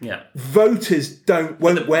 Sadly, voters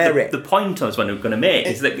won't wear it." The point I was going to make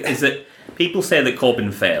is that people say that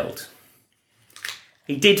Corbyn failed.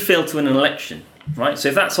 He did fail to win an election, right? So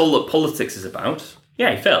if that's all that politics is about,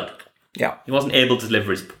 he failed. Yeah. He wasn't able to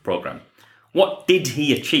deliver his programme. What did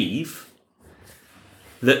he achieve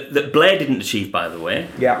that Blair didn't achieve, by the way?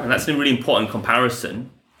 Yeah. And that's a really important comparison.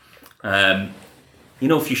 If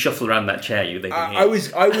you shuffle around that chair, I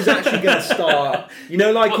was actually going to start,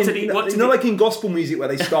 like in gospel music where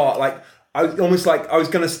they start, like, I was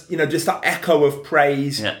going to, just that echo of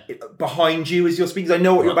praise behind you as you're speaking. I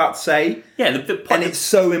know what you're about to say. Yeah, the point, and it's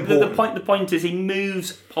so important. The point is he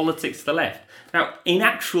moves politics to the left. Now, in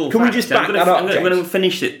actual fact, we just back that up, I'm going to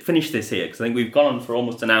finish this here because I think we've gone on for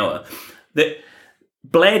almost an hour. That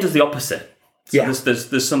Blair does the opposite. So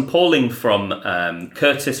there's some polling from from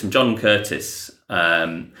John Curtis,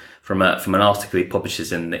 from an article he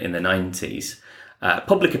publishes in the 90s.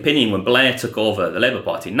 Public opinion when Blair took over the Labour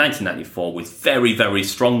Party in 1994 was very, very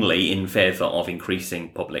strongly in favour of increasing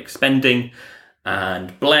public spending.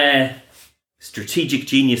 And Blair, strategic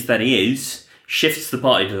genius that he is, shifts the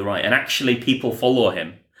party to the right. And actually people follow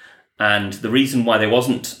him. And the reason why there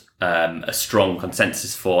wasn't a strong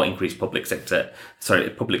consensus for increased public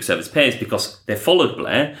service pay is because they followed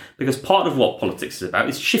Blair, because part of what politics is about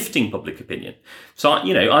is shifting public opinion. So,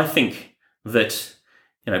 I think that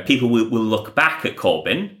people will look back at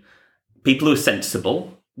Corbyn. People who are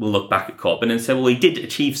sensible will look back at Corbyn and say, well, he did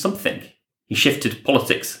achieve something. He shifted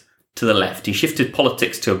politics to the left. He shifted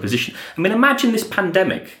politics to a position. I mean, imagine this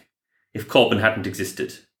pandemic if Corbyn hadn't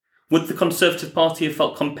existed. Would the Conservative Party have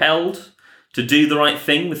felt compelled to do the right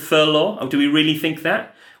thing with furlough? Or do we really think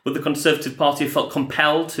that? Would the Conservative Party have felt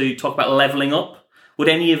compelled to talk about levelling up? Would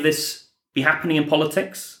any of this be happening in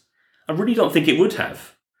politics? I really don't think it would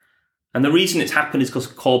have. And the reason it's happened is because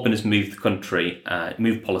Corbyn has moved the country,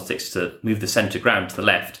 moved politics to move the centre ground to the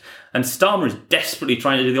left. And Starmer is desperately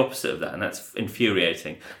trying to do the opposite of that, and that's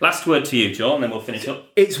infuriating. Last word to you, Joel, and then we'll finish up.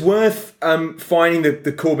 It's worth finding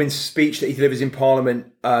the Corbyn speech that he delivers in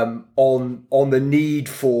Parliament on the need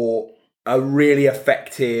for a really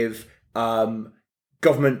effective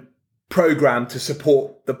government programme to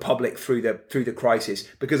support the public through the crisis.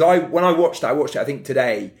 Because when I watched it, I think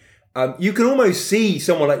today. You can almost see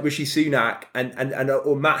someone like Rishi Sunak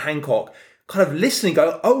or Matt Hancock kind of listening,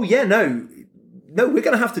 go, "Oh yeah, no, we're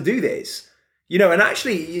going to have to do this," And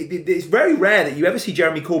actually, it's very rare that you ever see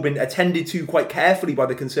Jeremy Corbyn attended to quite carefully by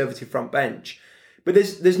the Conservative front bench. But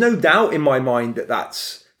there's no doubt in my mind that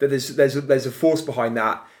there's a force behind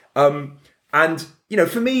that. And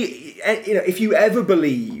for me, if you ever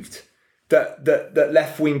believed that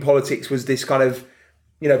left wing politics was this kind of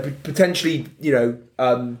potentially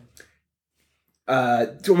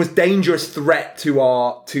almost dangerous threat to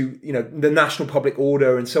the national public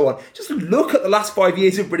order and so on. Just look at the last 5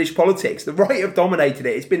 years of British politics. The right have dominated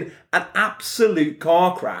it. It's been an absolute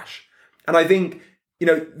car crash. And I think,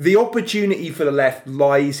 the opportunity for the left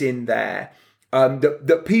lies in there.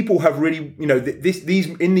 That people have really,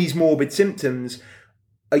 these morbid symptoms,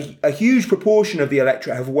 a huge proportion of the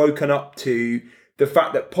electorate have woken up to the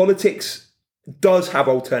fact that politics does have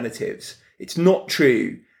alternatives. It's not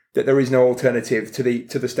true that there is no alternative to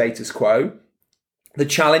the status quo. The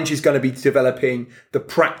challenge is going to be developing the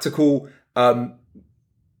practical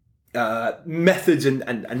methods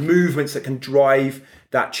and movements that can drive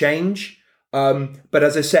that change. But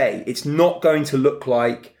as I say, it's not going to look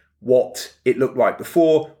like what it looked like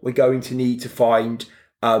before. We're going to need to find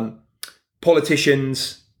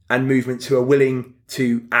politicians and movements who are willing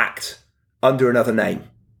to act under another name.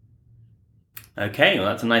 Okay, well,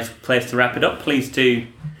 that's a nice place to wrap it up. Please do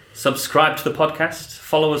subscribe to the podcast,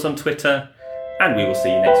 follow us on Twitter, and we will see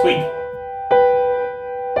you next week.